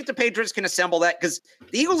let's see if the Patriots can assemble that, because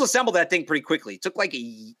the Eagles assembled that thing pretty quickly. It took like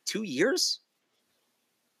 2 years.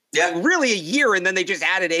 Yeah. Really a year, and then they just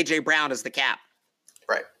added A.J. Brown as the cap.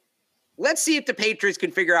 Right. Let's see if the Patriots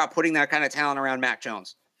can figure out putting that kind of talent around Mac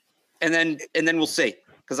Jones. And then we'll see,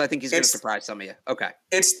 because I think he's going to surprise some of you. Okay.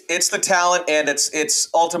 It's the talent, and it's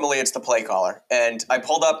ultimately it's the play caller. And I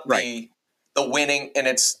pulled up the winning, and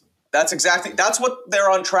that's what they're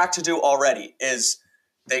on track to do already is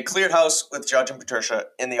they cleared house with Judge and Patricia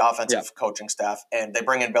in the offensive coaching staff, and they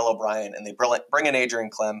bring in Bill O'Brien, and they bring in Adrian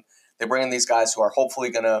Clem. They bring in these guys who are hopefully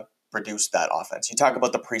going to produce that offense. You talk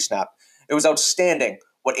about the pre-snap. It was outstanding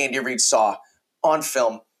what Andy Reid saw on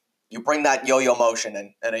film. You bring that yo-yo motion,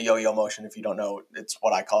 and a yo-yo motion, if you don't know, it's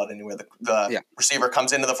what I call it anyway. The receiver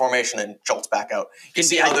comes into the formation and jolts back out. You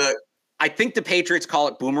see how I think the Patriots call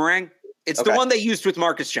it boomerang. It's the one they used with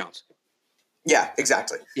Marcus Jones. Yeah,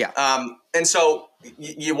 exactly. Yeah. And so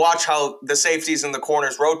you watch how the safeties and the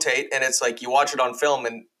corners rotate, and it's like you watch it on film,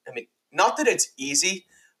 and I mean, not that it's easy,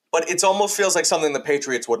 but it almost feels like something the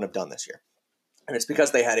Patriots wouldn't have done this year. And it's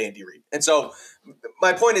because they had Andy Reid. And so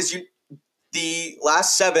my point is the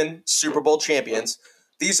last 7 Super Bowl champions,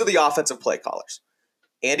 these are the offensive play callers.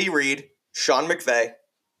 Andy Reid, Sean McVay,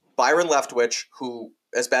 Byron Leftwich, who,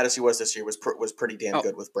 as bad as he was this year, was pretty damn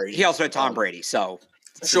good with Brady. He also had Tom Brady, so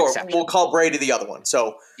sure, we'll call Brady the other one.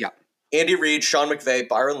 So Andy Reid, Sean McVay,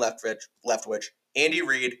 Byron Leftwich, Andy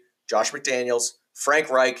Reid, Josh McDaniels, Frank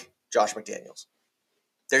Reich, Josh McDaniels.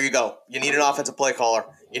 There you go. You need an offensive play caller.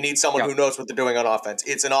 You need someone who knows what they're doing on offense.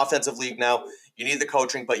 It's an offensive league now. You need the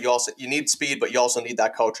coaching, but you need speed, but you also need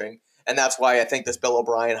that coaching. And that's why I think this Bill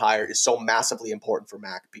O'Brien hire is so massively important for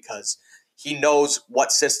Mac, because he knows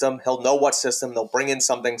what system. He'll know what system. They'll bring in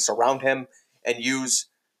something, surround him, and use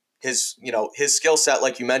his skill set,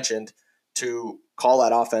 like you mentioned, to call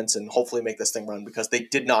that offense and hopefully make this thing run, because they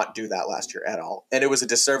did not do that last year at all. And it was a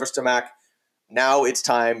disservice to Mac. Now it's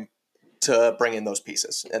time to bring in those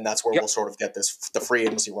pieces, and that's where we'll sort of get the free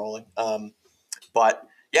agency rolling. But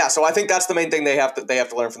yeah, so I think that's the main thing they have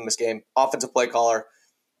to learn from this game: offensive play caller,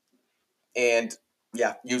 and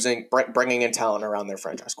bringing in talent around their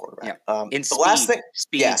franchise quarterback. Last thing,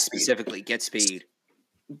 specifically, get speed.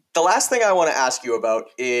 The last thing I want to ask you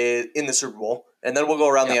about is in the Super Bowl, and then we'll go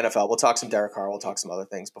around the NFL. We'll talk some Derek Carr. We'll talk some other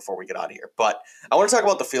things before we get out of here. But I want to talk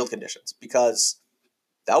about the field conditions, because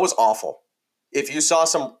that was awful. If you saw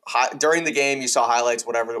during the game, you saw highlights,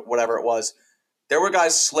 whatever it was, there were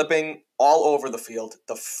guys slipping all over the field.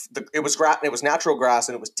 It was natural grass,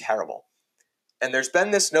 and it was terrible. And there's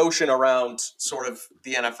been this notion around sort of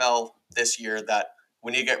the NFL this year that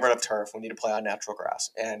we need to get rid of turf. We need to play on natural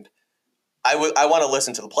grass. And I want to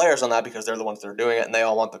listen to the players on that, because they're the ones that are doing it, and they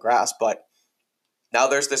all want the grass. But now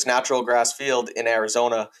there's this natural grass field in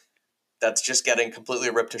Arizona that's just getting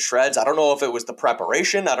completely ripped to shreds. I don't know if it was the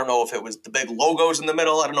preparation. I don't know if it was the big logos in the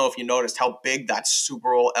middle. I don't know if you noticed how big that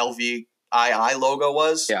Super Bowl LVII logo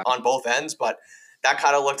was on both ends, but that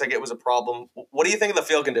kind of looked like it was a problem. What do you think of the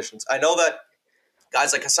field conditions? I know that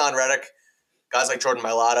guys like Hassan Reddick, guys like Jordan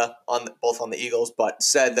Mailata, both on the Eagles, but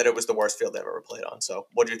said that it was the worst field they've ever played on. So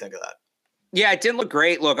what do you think of that? Yeah, it didn't look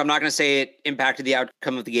great. Look, I'm not going to say it impacted the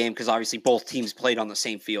outcome of the game, because obviously both teams played on the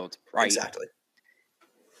same field, right? Exactly.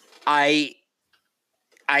 I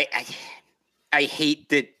hate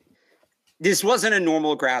that this wasn't a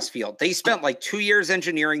normal grass field. They spent like 2 years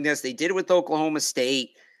engineering this. They did it with Oklahoma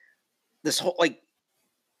State. This whole,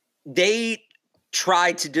 they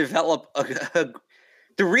tried to develop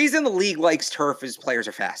the reason the league likes turf is players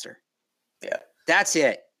are faster. Yeah. That's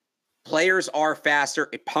it. Players are faster.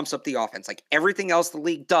 It pumps up the offense. Like everything else the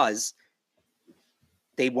league does,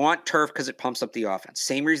 they want turf because it pumps up the offense.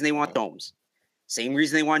 Same reason they want domes. Same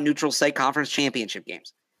reason they want neutral site conference championship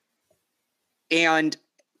games. And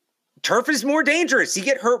turf is more dangerous. You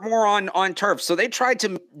get hurt more on turf. So they tried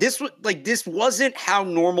to this wasn't how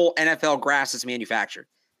normal NFL grass is manufactured.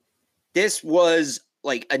 This was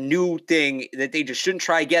like a new thing that they just shouldn't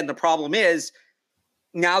try again. The problem is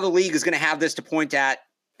now the league is going to have this to point at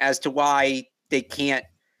as to why they can't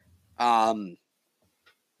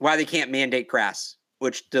mandate grass,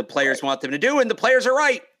 which the players want them to do. And the players are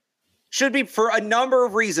right. Should be for a number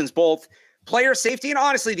of reasons, both player safety and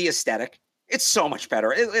honestly the aesthetic. It's so much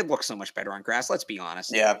better. It looks so much better on grass. Let's be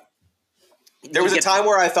honest. Yeah. There was a time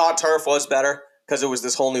where I thought turf was better because it was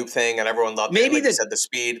this whole new thing and everyone loved it. Like you said, the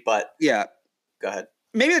speed, but yeah. Go ahead.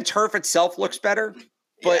 Maybe the turf itself looks better,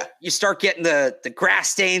 but you start getting the grass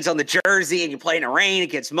stains on the jersey and you play in the rain, it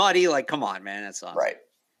gets muddy. Like, come on, man. That's awesome. Right.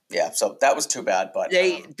 Yeah. So that was too bad, but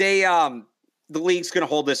the league's going to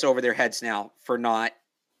hold this over their heads now for not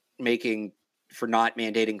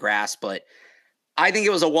mandating grass, but I think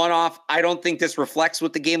it was a one-off. I don't think this reflects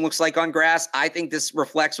what the game looks like on grass. I think this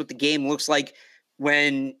reflects what the game looks like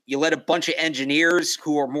when you let a bunch of engineers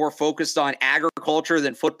who are more focused on agriculture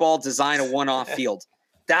than football design a one-off field.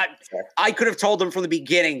 That I could have told them from the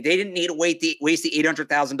beginning. They didn't need to waste the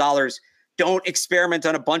 $800,000. Don't experiment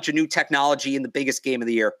on a bunch of new technology in the biggest game of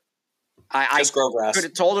the year. I grow grass. Could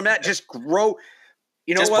have told them that. Just grow.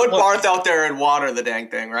 You know just what? Put Barth out there and water the dang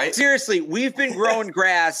thing, right? Seriously, we've been growing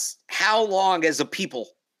grass how long as a people?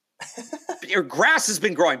 Your grass has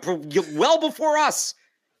been growing well before us.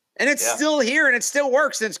 And it's still here and it still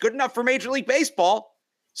works. And it's good enough for Major League Baseball.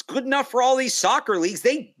 It's good enough for all these soccer leagues.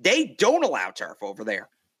 They don't allow turf over there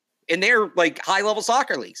in their like high-level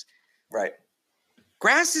soccer leagues. Right.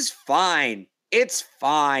 Grass is fine. It's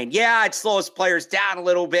fine. Yeah, it slows players down a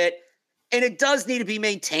little bit. And it does need to be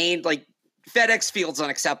maintained. Like FedEx Field's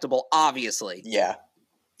unacceptable, obviously. Yeah.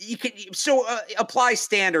 You can apply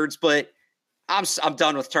standards, but I'm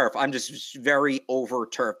done with turf. I'm just very over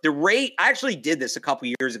turf. The rate, I actually did this a couple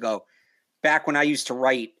years ago, back when I used to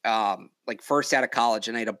write, like first out of college,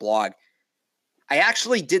 and I had a blog. I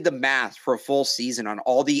actually did the math for a full season on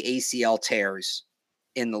all the ACL tears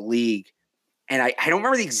in the league. And I don't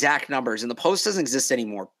remember the exact numbers, and the post doesn't exist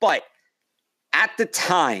anymore. But at the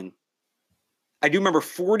time, I do remember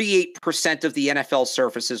 48% of the NFL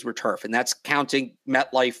surfaces were turf, and that's counting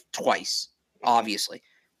MetLife twice, obviously.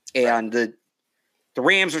 And the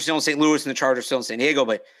Rams are still in St. Louis and the Chargers still in San Diego,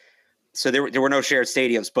 but so there were no shared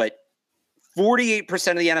stadiums. But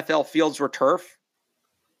 48% of the NFL fields were turf,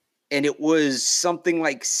 and it was something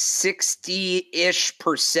like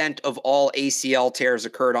 60-ish% of all ACL tears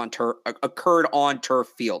occurred on turf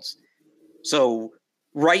fields. So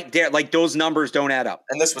right there, like those numbers don't add up.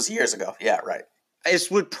 And this was years ago. Yeah, right.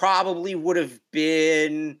 This would have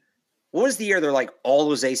been, what was the year they're like all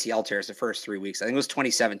those ACL tears the first 3 weeks? I think it was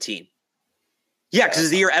 2017. Yeah, because it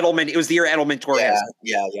was the year Edelman tore his.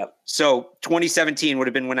 Yeah. So 2017 would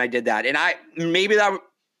have been when I did that. And I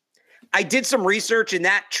did some research in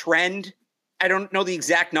that trend. I don't know the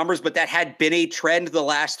exact numbers, but that had been a trend the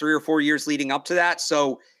last 3 or 4 years leading up to that.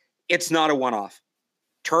 So it's not a one-off.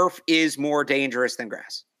 Turf is more dangerous than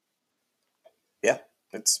grass. Yeah,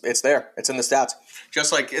 it's there. It's in the stats.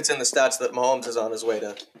 Just like it's in the stats that Mahomes is on his way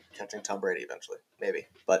to catching Tom Brady eventually. Maybe.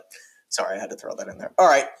 But sorry, I had to throw that in there. All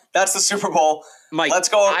right, that's the Super Bowl. Mike, let's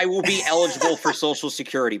go. I will be eligible for Social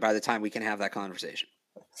Security by the time we can have that conversation.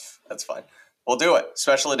 That's fine. We'll do it.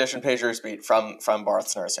 Special edition Patriots beat from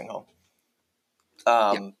Barth's nursing home.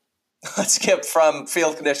 Let's skip from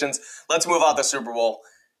field conditions. Let's move on to the Super Bowl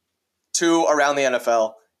to around the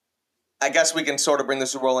NFL. I guess we can sort of bring the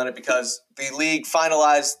Super Bowl in it because the league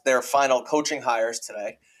finalized their final coaching hires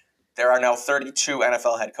today. There are now 32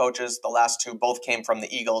 NFL head coaches. The last two both came from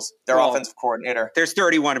the Eagles. Their offensive coordinator. There's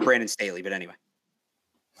 31 in Brandon Staley, but anyway.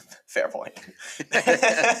 Fair point.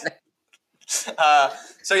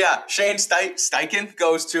 So yeah, Shane Steichen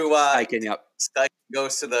goes to Steichen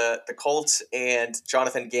goes to the Colts, and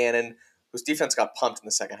Jonathan Gannon, whose defense got pumped in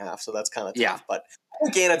the second half, so that's kind of tough. Yeah. But I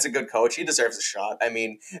think Gannon's a good coach. He deserves a shot. I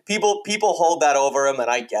mean, people hold that over him, and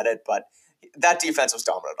I get it, but that defense was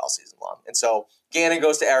dominant all season long. And so Gannon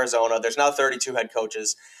goes to Arizona. There's now 32 head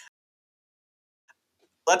coaches.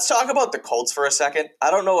 Let's talk about the Colts for a second. I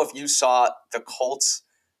don't know if you saw the Colts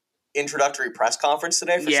introductory press conference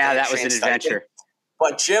today. That was an adventure.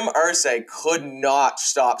 But Jim Irsay could not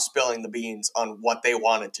stop spilling the beans on what they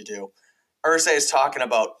wanted to do. Irsay is talking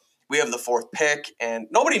about, we have the fourth pick, and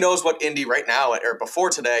nobody knows what Indy right now, or before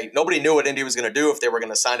today, nobody knew what Indy was going to do, if they were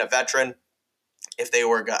going to sign a veteran, if they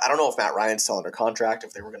were, I don't know if Matt Ryan's still under contract,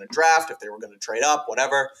 if they were going to draft, if they were going to trade up,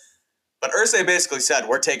 whatever. But Irsay basically said,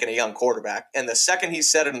 we're taking a young quarterback. And the second he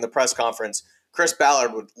said it in the press conference, Chris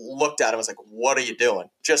Ballard looked at him and was like, what are you doing?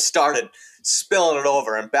 Just started spilling it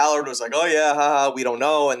over. And Ballard was like, oh, yeah, haha, we don't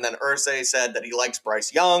know. And then Irsay said that he likes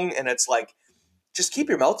Bryce Young. And it's like, just keep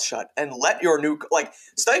your mouth shut and let your new – like,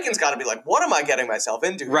 Steichen's got to be like, what am I getting myself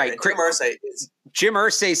into? Right. And Jim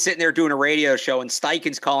Irsay's sitting there doing a radio show, and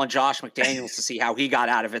Steichen's calling Josh McDaniels to see how he got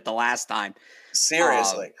out of it the last time.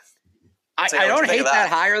 Seriously. I don't hate that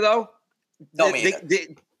hire, though. No, me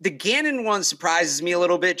either. The Gannon one surprises me a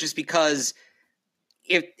little bit just because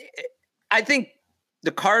I think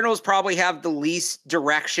the Cardinals probably have the least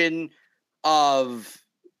direction of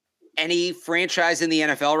any franchise in the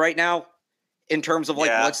NFL right now in terms of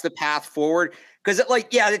what's the path forward. Because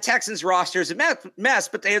the Texans roster is a mess,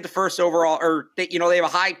 but they have the first overall, or they have a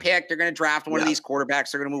high pick. They're going to draft one of these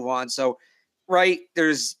quarterbacks. They're going to move on. So,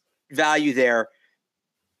 there's value there.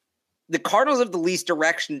 The Cardinals have the least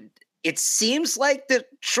direction. It seems like the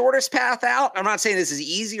shortest path out. I'm not saying this is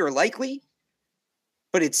easy or likely,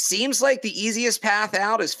 but it seems like the easiest path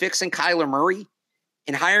out is fixing Kyler Murray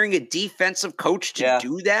and hiring a defensive coach to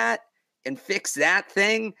do that and fix that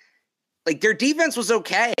thing. Like, their defense was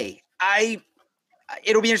okay.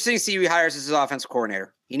 It'll be interesting to see who he hires as his offensive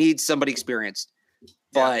coordinator. He needs somebody experienced,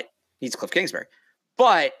 but needs Cliff Kingsbury.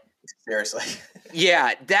 But seriously,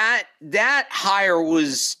 that hire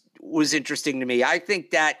was interesting to me. I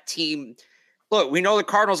think that team. Look, we know the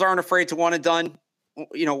Cardinals aren't afraid to one and done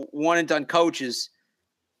coaches.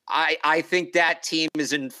 I think that team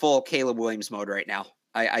is in full Caleb Williams mode right now.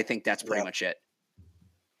 I think that's pretty much it.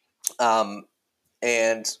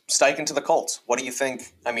 And Steichen to the Colts. What do you think?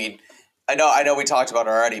 I mean, I know we talked about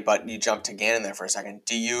it already, but you jumped to Gannon there for a second.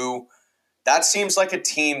 That seems like a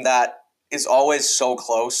team that is always so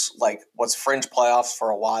close, like what's fringe playoffs for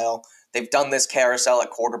a while. They've done this carousel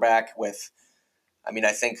at quarterback with,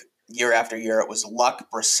 I think year after year it was Luck,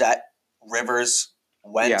 Brissett, Rivers,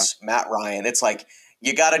 Wentz, Matt Ryan. It's like,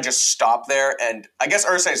 you got to just stop there. And I guess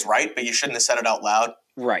Irsay's right, but you shouldn't have said it out loud.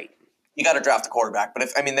 Right. You got to draft a quarterback. But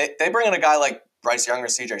they bring in a guy like Bryce Young or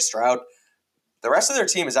CJ Stroud, the rest of their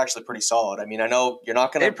team is actually pretty solid. I know you're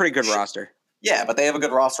not going to – They have a pretty good roster. Yeah, but they have a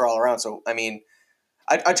good roster all around. So,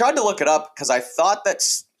 I tried to look it up because I thought that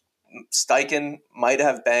Steichen might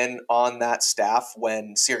have been on that staff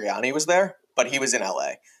when Sirianni was there, but he was in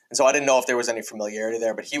LA. And so I didn't know if there was any familiarity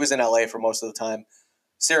there, but he was in LA for most of the time.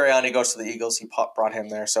 Sirianni goes to the Eagles. He brought him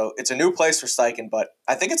there. So it's a new place for Steichen, but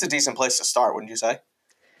I think it's a decent place to start, wouldn't you say?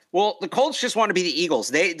 Well, the Colts just want to be the Eagles.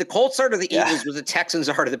 The Colts are to the Eagles what the Texans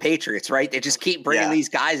are to the Patriots, right? They just keep bringing these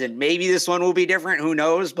guys in. Maybe this one will be different. Who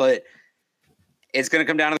knows? But it's going to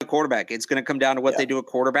come down to the quarterback. It's going to come down to what they do at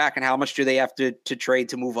quarterback and how much do they have to trade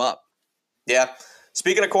to move up. Yeah.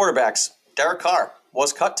 Speaking of quarterbacks, Derek Carr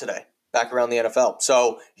was cut today back around the NFL.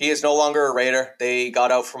 So he is no longer a Raider. They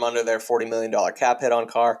got out from under their $40 million cap hit on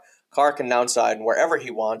Carr. Carr can downside wherever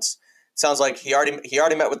he wants. Sounds like he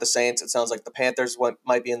already met with the Saints. It sounds like the Panthers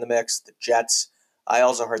might be in the mix, the Jets. I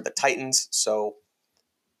also heard the Titans. So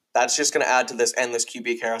that's just going to add to this endless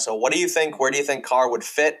QB carousel. What do you think? Where do you think Carr would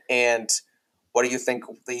fit? And what do you think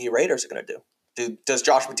the Raiders are going to do? Does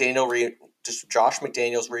Josh McDaniels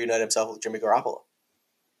reunite himself with Jimmy Garoppolo?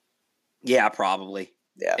 Yeah, probably.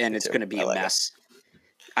 Yeah, and it's going to be a mess.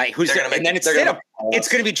 It's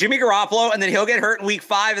going to be Jimmy Garoppolo, and then he'll get hurt in week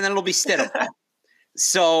 5, and then it'll be Stidham.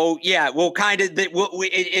 So, we'll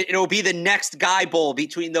it'll be the next Guy Bowl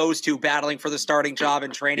between those two battling for the starting job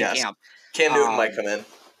in training camp. Cam Newton might come in.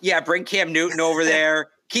 Yeah, bring Cam Newton over there.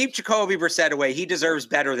 Keep Jacoby Brissett away. He deserves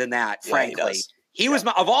better than that, frankly. He was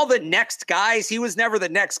of all the next guys, he was never the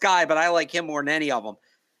next guy, but I like him more than any of them.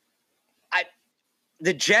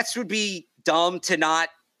 The Jets would be dumb to not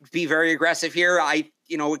be very aggressive here.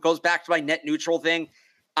 It goes back to my net neutral thing.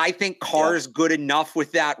 I think Carr's good enough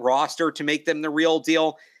with that roster to make them the real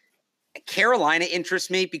deal. Carolina interests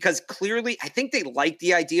me because clearly I think they like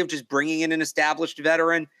the idea of just bringing in an established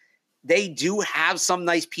veteran. They do have some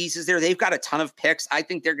nice pieces there. They've got a ton of picks. I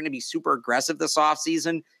think they're going to be super aggressive this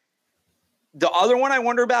offseason. The other one I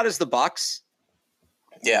wonder about is the Bucs.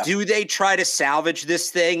 Yeah. Do they try to salvage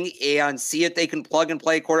this thing and see if they can plug and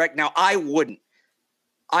play quarterback? Now, I wouldn't.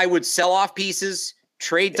 I would sell off pieces,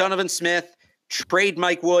 trade Donovan Smith, trade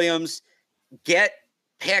Mike Williams, get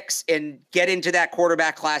picks, and get into that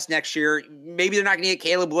quarterback class next year. Maybe they're not going to get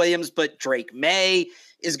Caleb Williams, but Drake May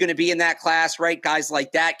is going to be in that class, right? Guys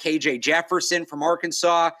like that, KJ Jefferson from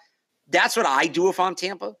Arkansas. That's what I do if I'm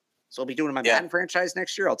Tampa. So I'll be doing my Madden franchise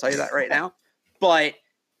next year. I'll tell you that right now. But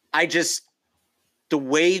the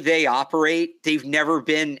way they operate, they've never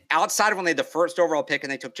been outside of when they had the first overall pick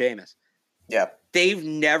and they took Jameis. Yeah. They've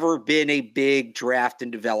never been a big draft and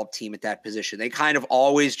develop team at that position. They kind of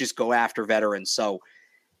always just go after veterans. So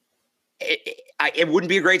it wouldn't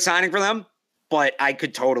be a great signing for them, but I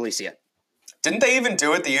could totally see it. Didn't they even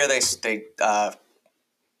do it the year they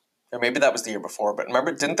or maybe that was the year before, but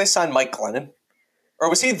remember, didn't they sign Mike Glennon? Or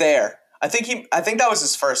was he there? I think that was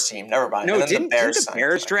his first team. Never mind. No, and then didn't the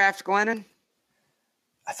Bears draft Glennon?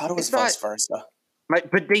 I thought it was vice versa.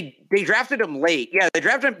 But they drafted him late. Yeah, they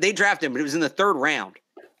drafted him, but it was in the third round.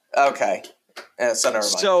 Okay. Yeah, so never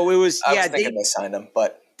mind. So it was, I was thinking they signed him,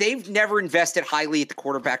 but they've never invested highly at the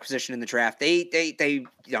quarterback position in the draft. They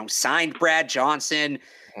signed Brad Johnson.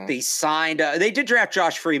 Mm-hmm. They signed they did draft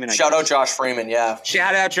Josh Freeman. Shout out Josh Freeman, yeah.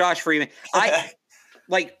 Shout out Josh Freeman.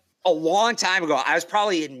 A long time ago, I was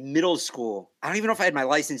probably in middle school. I don't even know if I had my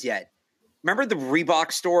license yet. Remember the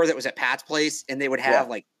Reebok store that was at Pat's place, and they would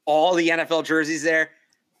have all the NFL jerseys there?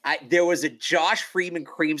 There was a Josh Freeman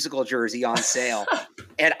creamsicle jersey on sale,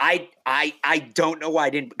 and I don't know why I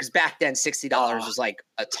didn't, because back then $60 was like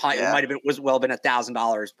a ton. It might have been been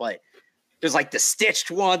 $1,000, but there's like the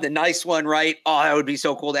stitched one, the nice one, right? Oh, that would be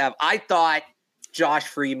so cool to have. I thought Josh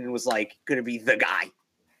Freeman was like going to be the guy.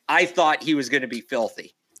 I thought he was going to be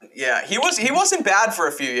filthy. Yeah, he wasn't bad for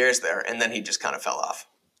a few years there, and then he just kind of fell off.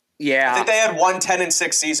 Yeah, I think they had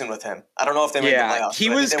 10-6 season with him. I don't know if they made the playoffs. He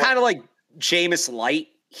was kind of like Jameis Light.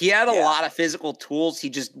 He had a lot of physical tools. He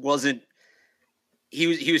just wasn't.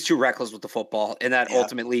 He was too reckless with the football, and that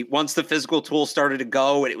ultimately, once the physical tools started to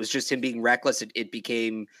go, and it was just him being reckless, it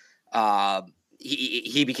became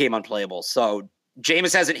he became unplayable. So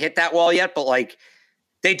Jameis hasn't hit that wall yet, but like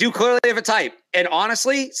they do clearly have a type. And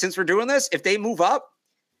honestly, since we're doing this, if they move up,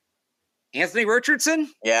 Anthony Richardson,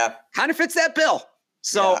 kind of fits that bill.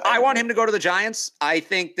 So I want him to go to the Giants. I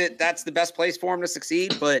think that's the best place for him to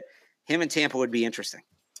succeed, but him and Tampa would be interesting.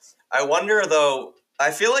 I wonder, though,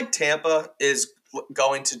 I feel like Tampa is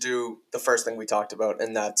going to do the first thing we talked about,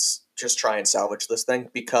 and that's just try and salvage this thing,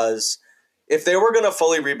 because if they were going to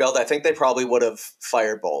fully rebuild, I think they probably would have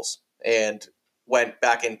fired Bowles and went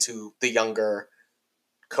back into the younger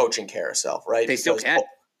coaching carousel, right? They still can.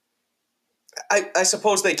 I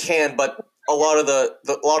suppose they can, but a lot of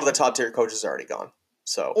the top tier coaches are already gone.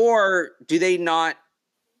 So, or do they not?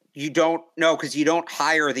 You don't know, because you don't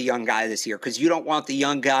hire the young guy this year, because you don't want the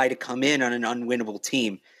young guy to come in on an unwinnable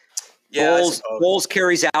team. Yeah, Bowles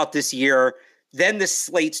carries out this year. Then the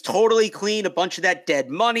slate's totally clean. A bunch of that dead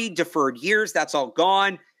money, deferred years, that's all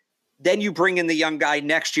gone. Then you bring in the young guy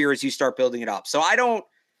next year as you start building it up. So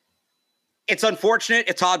it's unfortunate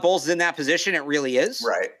if Todd Bowles is in that position. It really is.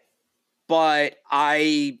 Right. But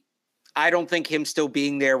I don't think him still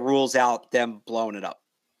being there rules out them blowing it up.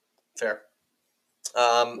 Fair.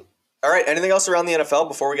 All right. Anything else around the NFL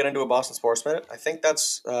before we get into a Boston Sports Minute? I think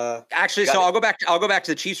that's actually. So I'll go back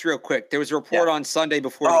to the Chiefs real quick. There was a report on Sunday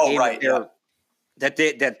before the game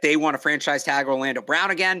that they want to franchise tag Orlando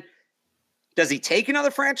Brown again. Does he take another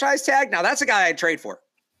franchise tag? Now that's a guy I'd trade for.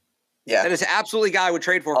 Yeah, that is absolutely a guy I would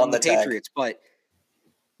trade for from the Patriots. But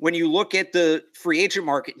when you look at the free agent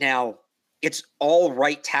market now, it's all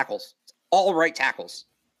right tackles. It's all right tackles.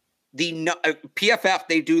 The PFF,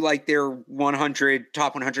 they do like their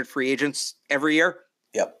top 100 free agents every year.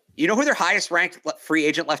 Yep. You know who their highest ranked free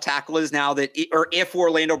agent left tackle is now, or if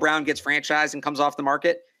Orlando Brown gets franchised and comes off the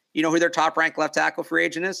market? You know who their top ranked left tackle free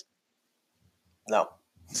agent is? No.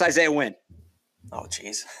 It's Isaiah Wynn. Oh,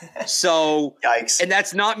 jeez. So, yikes. And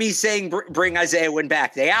that's not me saying bring Isaiah Wynn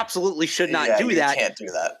back. They absolutely should not do that. You can't do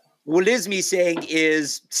that. What it is me saying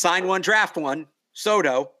is sign one, draft one,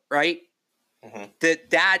 Soto, right?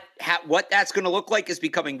 Mm-hmm. What that's going to look like is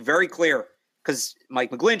becoming very clear, because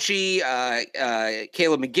Mike McGlinchey,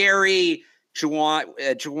 Caleb McGarry,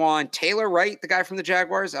 Jawan Taylor, right? The guy from the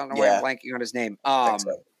Jaguars. I don't know why I'm blanking on his name. I think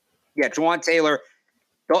so. Yeah, Jawan Taylor.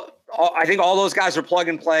 I think all those guys are plug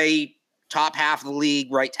and play, top half of the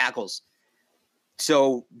league, right tackles.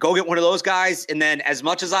 So go get one of those guys. And then, as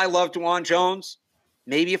much as I love Juwan Jones,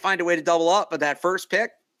 maybe you find a way to double up. But that first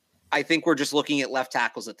pick, I think we're just looking at left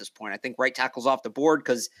tackles at this point. I think right tackle's off the board,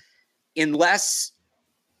 because unless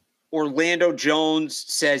Orlando Jones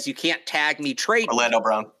says you can't tag me, trade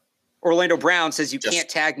Orlando Brown says you can't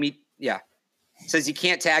tag me. Yeah. Says you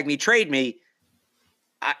can't tag me, trade me.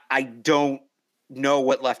 I don't know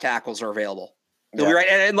what left tackles are available. They'll be right.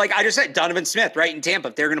 And like I just said, Donovan Smith, right, in Tampa,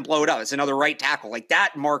 if they're going to blow it up, it's another right tackle. Like,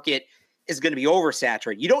 that market is going to be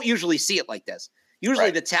oversaturated. You don't usually see it like this.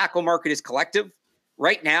 Usually the tackle market is collective.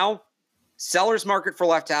 Right now, seller's market for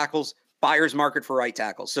left tackles, buyer's market for right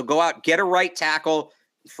tackles. So go out, get a right tackle,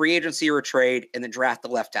 free agency or a trade, and then draft the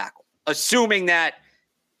left tackle, assuming that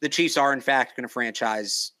the Chiefs are, in fact, going to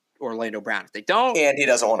franchise Orlando Brown. If they don't, and he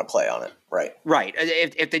doesn't want to play on it, right?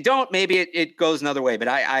 If they don't, maybe it goes another way. But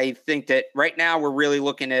I think that right now we're really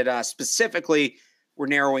looking at specifically we're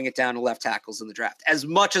narrowing it down to left tackles in the draft. As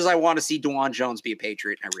much as I want to see DeJuan Jones be a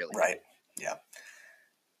Patriot, I really right. Yeah.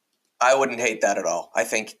 I wouldn't hate that at all. I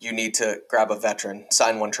think you need to grab a veteran,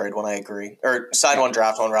 sign one, trade one. I agree, or sign one,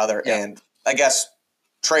 draft one rather, and I guess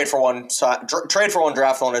trade for one,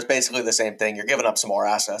 draft one is basically the same thing. You're giving up some more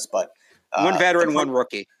assets, but one veteran, one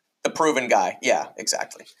rookie, the proven guy. Yeah,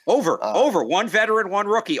 exactly. Over one veteran, one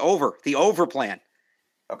rookie. Over the over plan.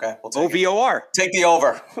 Okay, we'll take OVOR. Take the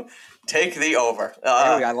over. Take the over.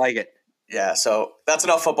 I like it. Yeah, so that's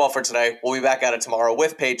enough football for today. We'll be back at it tomorrow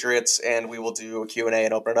with Patriots, and we will do a Q&A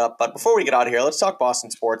and open it up. But before we get out of here, let's talk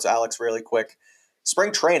Boston sports. Alex, really quick.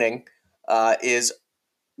 Spring training is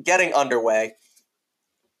getting underway.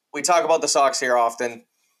 We talk about the Sox here often.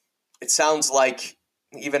 It sounds like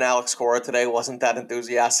even Alex Cora today wasn't that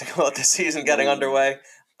enthusiastic about the season getting underway.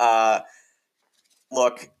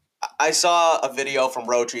 Look, I saw a video from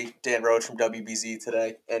Dan Roach from WBZ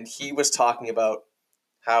today, and he was talking about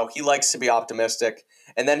how he likes to be optimistic.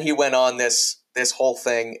 And then he went on this whole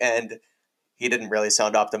thing, and he didn't really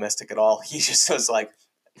sound optimistic at all. He just was like,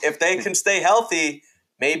 if they can stay healthy,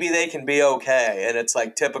 maybe they can be okay. And it's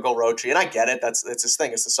like typical Roachy. And I get it. That's his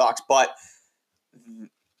thing. It's the Sox. But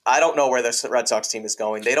I don't know where the Red Sox team is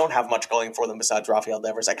going. They don't have much going for them besides Rafael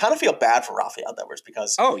Devers. I kind of feel bad for Rafael Devers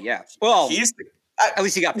because well, he's at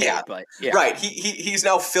least he got paid. But right. He's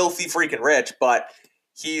now filthy freaking rich, but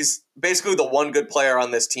he's basically the one good player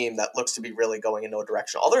on this team that looks to be really going in no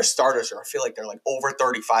direction. All their starters I feel like they're like over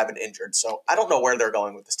 35 and injured. So I don't know where they're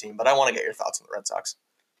going with this team, but I want to get your thoughts on the Red Sox.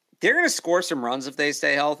 They're going to score some runs if they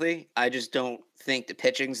stay healthy. I just don't think the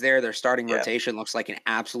pitching's there. Their starting rotation looks like an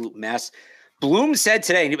absolute mess. Bloom said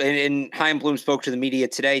today, and Chaim Bloom spoke to the media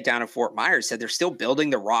today down in Fort Myers, said they're still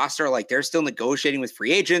building the roster. Like they're still negotiating with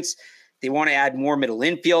free agents. They want to add more middle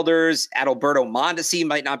infielders. Adalberto Mondesi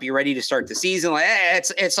might not be ready to start the season. Like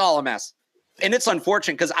it's all a mess. And it's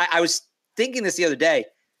unfortunate because I was thinking this the other day.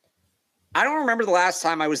 I don't remember the last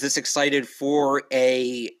time I was this excited for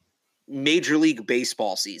a Major League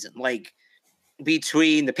Baseball season. Like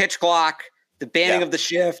between the pitch clock, the banning of the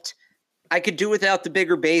shift, I could do without the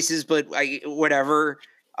bigger bases, but whatever.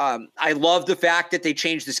 I love the fact that they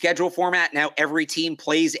changed the schedule format. Now every team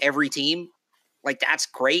plays every team. Like that's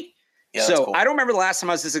great. Yeah, so cool. I don't remember the last time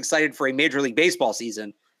I was this excited for a Major League Baseball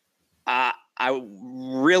season. I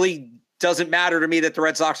really doesn't matter to me that the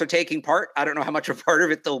Red Sox are taking part. I don't know how much a part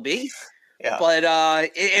of it they'll be. But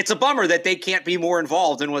it's a bummer that they can't be more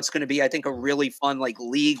involved in what's going to be, I think, a really fun like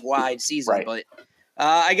league-wide season. Right. But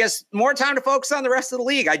I guess more time to focus on the rest of the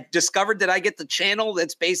league. I discovered that I get the channel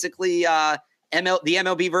that's basically the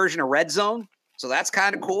MLB version of Red Zone. So that's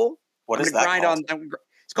kind of cool. What is that called?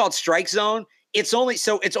 It's called Strike Zone. It's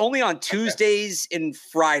only on Tuesdays and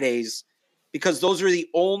Fridays because those are the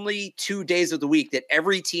only 2 days of the week that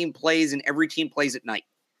every team plays and every team plays at night.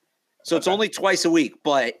 So it's only twice a week,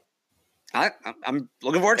 but I'm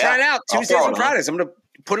looking forward to trying it out Tuesdays and Fridays. I'm going to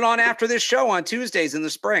put it on after this show on Tuesdays in the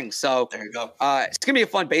spring. So there you go. It's going to be a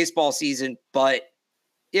fun baseball season, but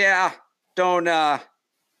I'm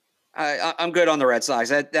good on the Red Sox.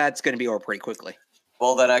 That's going to be over pretty quickly.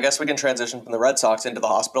 Well, then I guess we can transition from the Red Sox into the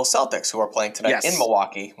Hospital Celtics, who are playing tonight in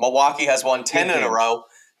Milwaukee. Milwaukee has won 10 in a row.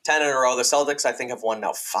 10 in a row. The Celtics, I think, have won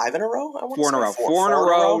now 5 in a row. Four in a row. 4 in a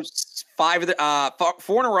row.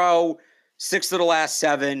 4 in a row. 6 of the last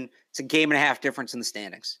 7. It's a game and a half difference in the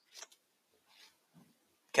standings.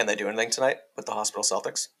 Can they do anything tonight with the Hospital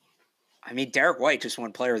Celtics? I mean, Derek White just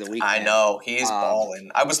won Player of the Week. I know. He's balling.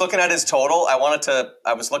 I was looking at his total. I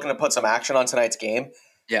was looking to put some action on tonight's game.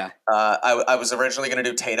 Yeah. I was originally going to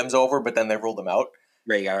do Tatum's over, but then they ruled him out.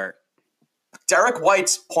 Right. Derek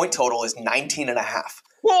White's point total is 19.5.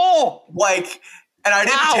 Whoa! And I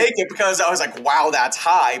didn't take it because I was like, wow, that's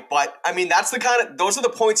high. But, I mean, those are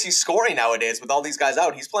the points he's scoring nowadays with all these guys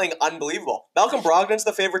out. He's playing unbelievable. Malcolm Brogdon's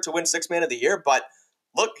the favorite to win Sixth Man of the Year, but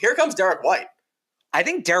look, here comes Derek White. I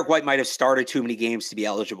think Derek White might have started too many games to be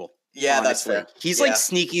eligible. Yeah, honestly. That's fair. He's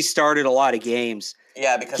sneaky started a lot of games.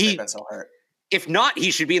 Yeah, because they've been so hurt. If not,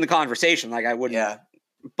 he should be in the conversation. I wouldn't. Yeah.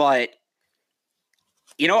 But,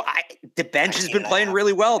 the bench has been playing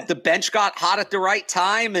really well. The bench got hot at the right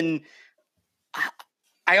time, and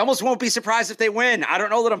I almost won't be surprised if they win. I don't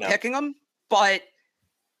know that I'm picking them, but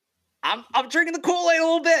I'm drinking the Kool-Aid a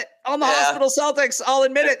little bit on the Hospital Celtics. I'll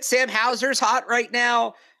admit it. Sam Hauser's hot right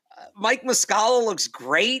now. Mike Muscala looks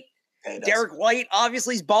great. Derek White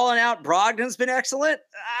obviously is balling out. Brogdon's been excellent.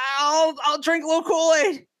 I'll drink a little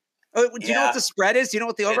Kool-Aid. Do you know what the spread is? Do you know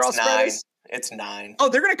what the overall spread is? It's 9. Oh,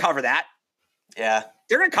 they're going to cover that. Yeah.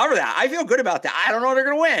 They're going to cover that. I feel good about that. I don't know if they're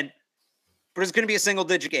going to win, but it's going to be a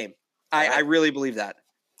single-digit game. I really believe that.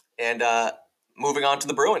 And moving on to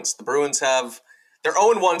the Bruins. The Bruins have They're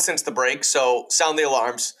 0-1 since the break, so sound the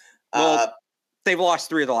alarms. Well, they've lost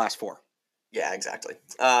 3 of the last 4. Yeah, exactly.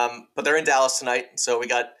 But they're in Dallas tonight, so we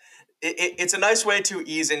got it's a nice way to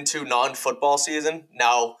ease into non-football season.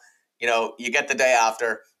 Now, you get the day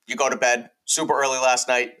after, you go to bed super early last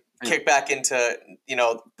night, kick back into,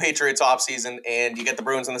 Patriots off season, and you get the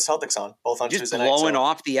Bruins and the Celtics on, both on Tuesday night. Just blowing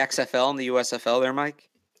off the XFL and the USFL there, Mike?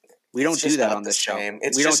 We don't do that on this show.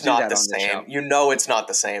 It's just not the same. It's not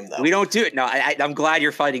the same, though. We don't do it. No, I'm glad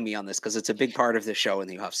you're fighting me on this because it's a big part of the show in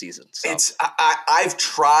the off season. So. I've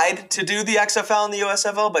tried to do the XFL and the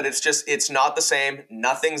USFL, but it's not the same.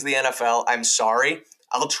 Nothing's the NFL. I'm sorry.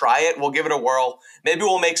 I'll try it. We'll give it a whirl. Maybe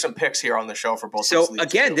we'll make some picks here on the show for both. So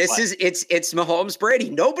again, it's Mahomes Brady.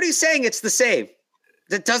 Nobody's saying it's the same.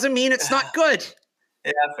 That doesn't mean it's not good.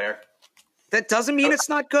 Yeah, fair. That doesn't mean it's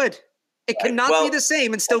not good. It cannot be the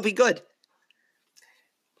same and still be good.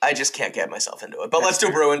 I just can't get myself into it. But let's do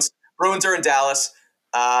Bruins. Bruins are in Dallas.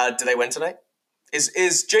 Do they win tonight?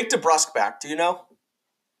 Is Jake DeBrusk back? Do you know?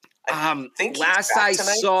 I think last I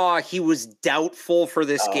saw, he was doubtful for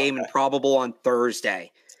this game and probable on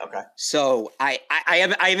Thursday. Okay. So I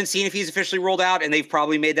haven't seen if he's officially ruled out, and they've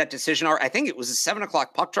probably made that decision. I think it was a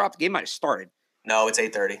 7:00 puck drop. The game might have started. No, it's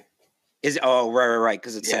 8:30. Right,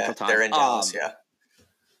 because it's Central Time. They're in Dallas.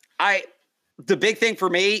 The big thing for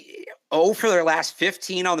me, for their last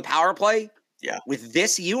 15 on the power play. Yeah. With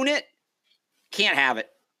this unit, can't have it.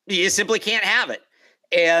 You simply can't have it,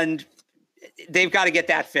 and they've got to get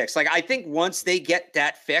that fixed. Like, I think once they get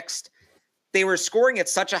that fixed, they were scoring at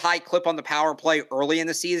such a high clip on the power play early in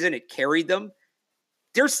the season, it carried them.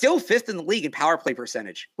 They're still 5th in the league in power play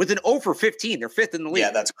percentage. With an 0 for 15, they're 5th in the league.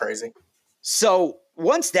 Yeah, that's crazy. So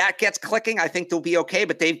once that gets clicking, I think they'll be okay.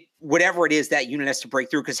 But whatever it is, that unit has to break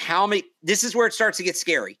through, because this is where it starts to get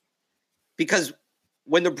scary. Because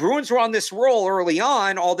when the Bruins were on this roll early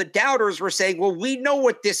on, all the doubters were saying, well, we know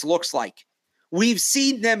what this looks like. We've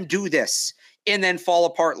seen them do this and then fall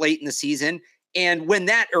apart late in the season. And when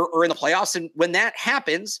that, or in the playoffs, and when that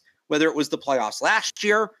happens, whether it was the playoffs last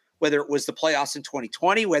year, whether it was the playoffs in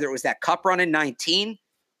 2020, whether it was that cup run in 19,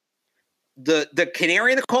 the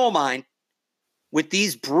canary in the coal mine with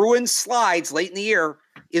these Bruins slides late in the year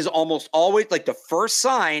is almost always, like, the first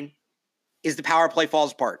sign is the power play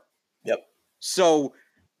falls apart. Yep. So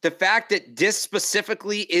the fact that this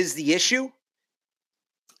specifically is the issue,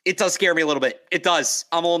 it does scare me a little bit. It does.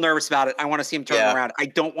 I'm a little nervous about it. I want to see him turn around. I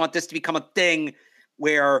don't want this to become a thing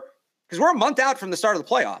where, because we're a month out from the start of the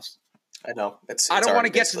playoffs. I know. I don't want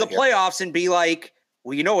to get to the playoffs and be like,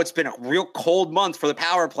 well, it's been a real cold month for the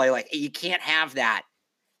power play. Like, you can't have that.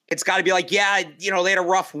 It's got to be like, they had a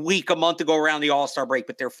rough week a month ago around the All-Star break,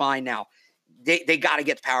 but they're fine now. They got to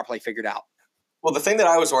get the power play figured out. Well, the thing that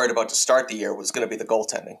I was worried about to start the year was going to be the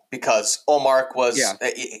goaltending, because Ullmark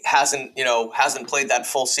hasn't played that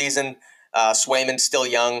full season. Swayman's still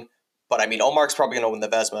young, but I mean, Ullmark's probably going to win the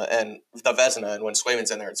Vezina, and when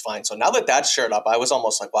Swayman's in there, it's fine. So now that that's shored up, I was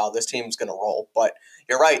almost like, wow, this team's going to roll. But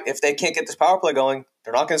you're right. If they can't get this power play going,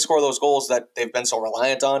 they're not going to score those goals that they've been so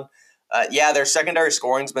reliant on. Their secondary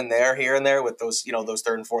scoring's been there here and there with those, those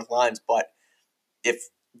third and fourth lines. But if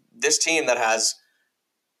this team that has,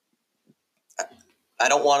 I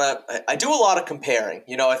do a lot of comparing.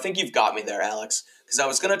 I think you've got me there, Alex, because I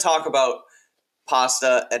was going to talk about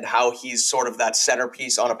Pasta and how he's sort of that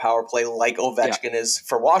centerpiece on a power play like Ovechkin is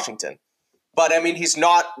for Washington. But, I mean, he's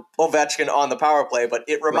not Ovechkin on the power play, but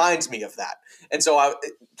it reminds me of that. And so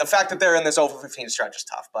the fact that they're in this over 15 stretch is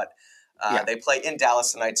tough, but they play in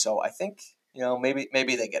Dallas tonight, so I think,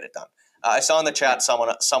 maybe they get it done. I saw in the chat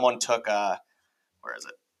someone took where is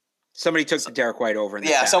it? Somebody took the Derek White over.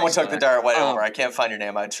 Someone took the Derek White over. I can't find your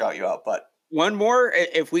name. I'd shout you out. But one more,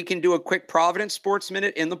 if we can do a quick Providence Sports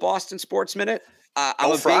Minute in the Boston Sports Minute.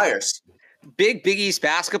 I'm a Friars. Big East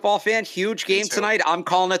basketball fan. Huge game tonight. I'm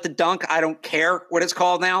calling it the Dunk. I don't care what it's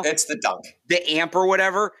called now. It's the Dunk. The Amp or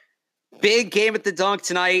whatever. Big game at the Dunk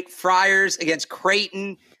tonight. Friars against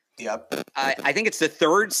Creighton. Yep. I think it's the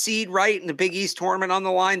 3rd seed, right, in the Big East tournament on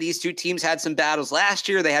the line. These two teams had some battles last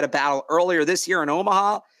year. They had a battle earlier this year in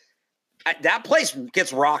Omaha. That place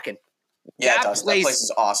gets rocking. Yeah, it does. That place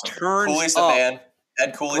is awesome. Cooley's the man.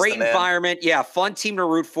 Ed Cooley's the man. Great environment. Yeah, fun team to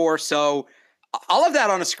root for. So I'll have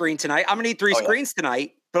that on a screen tonight. I'm going to need 3 screens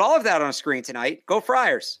tonight, but I'll have that on a screen tonight. Go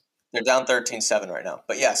Friars. They're down 13-7 right now.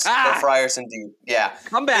 But yes, go Friars indeed. Yeah.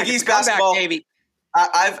 Come back. Big East basketball, baby.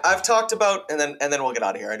 I've talked about, and then we'll get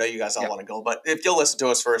out of here. I know you guys all want to go, but if you'll listen to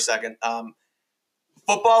us for a second,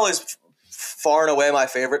 football is far and away my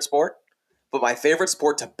favorite sport. But my favorite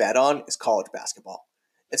sport to bet on is college basketball.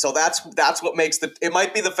 And so that's what makes it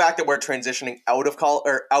might be the fact that we're transitioning out of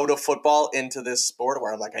football into this sport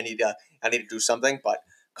where I'm like, I need to do something. But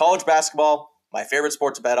college basketball, my favorite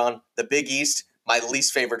sport to bet on. The Big East, my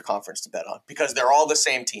least favorite conference to bet on because they're all the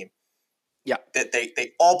same team. Yeah.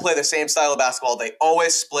 They all play the same style of basketball. They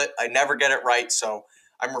always split. I never get it right. So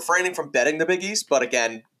I'm refraining from betting the Big East. But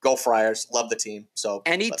again, go Friars. Love the team. So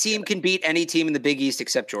any team can beat any team in the Big East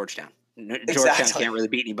except Georgetown. Exactly. Georgetown can't really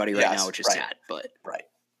beat anybody right now, which is sad. But right.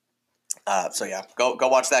 So yeah, go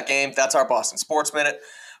watch that game. That's our Boston Sports Minute.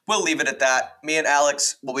 We'll leave it at that. Me and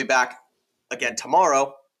Alex will be back again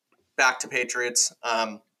tomorrow. Back to Patriots.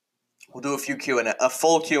 We'll do a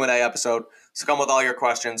full Q&A episode. So come with all your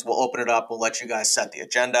questions. We'll open it up. We'll let you guys set the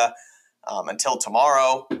agenda. Until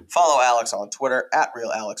tomorrow, follow Alex on Twitter at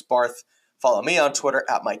RealAlexBarth. Follow me on Twitter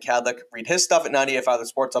at Mike Cadlick. Read his stuff at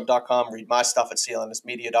 985thesportshub.com. Read my stuff at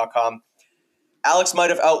clnsmedia.com. Alex might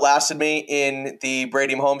have outlasted me in the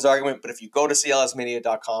Brady Mahomes argument, but if you go to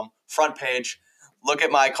clnsmedia.com, front page, look at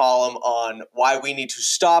my column on why we need to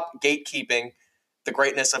stop gatekeeping the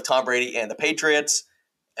greatness of Tom Brady and the Patriots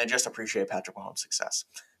and just appreciate Patrick Mahomes' success.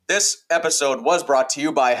 This episode was brought to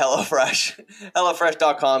you by HelloFresh.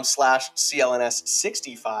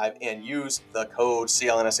 HelloFresh.com/CLNS65 and use the code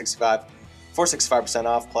CLNS65 for 65%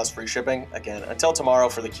 off plus free shipping. Again, until tomorrow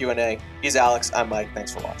for the Q&A, he's Alex. I'm Mike.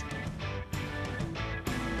 Thanks for watching.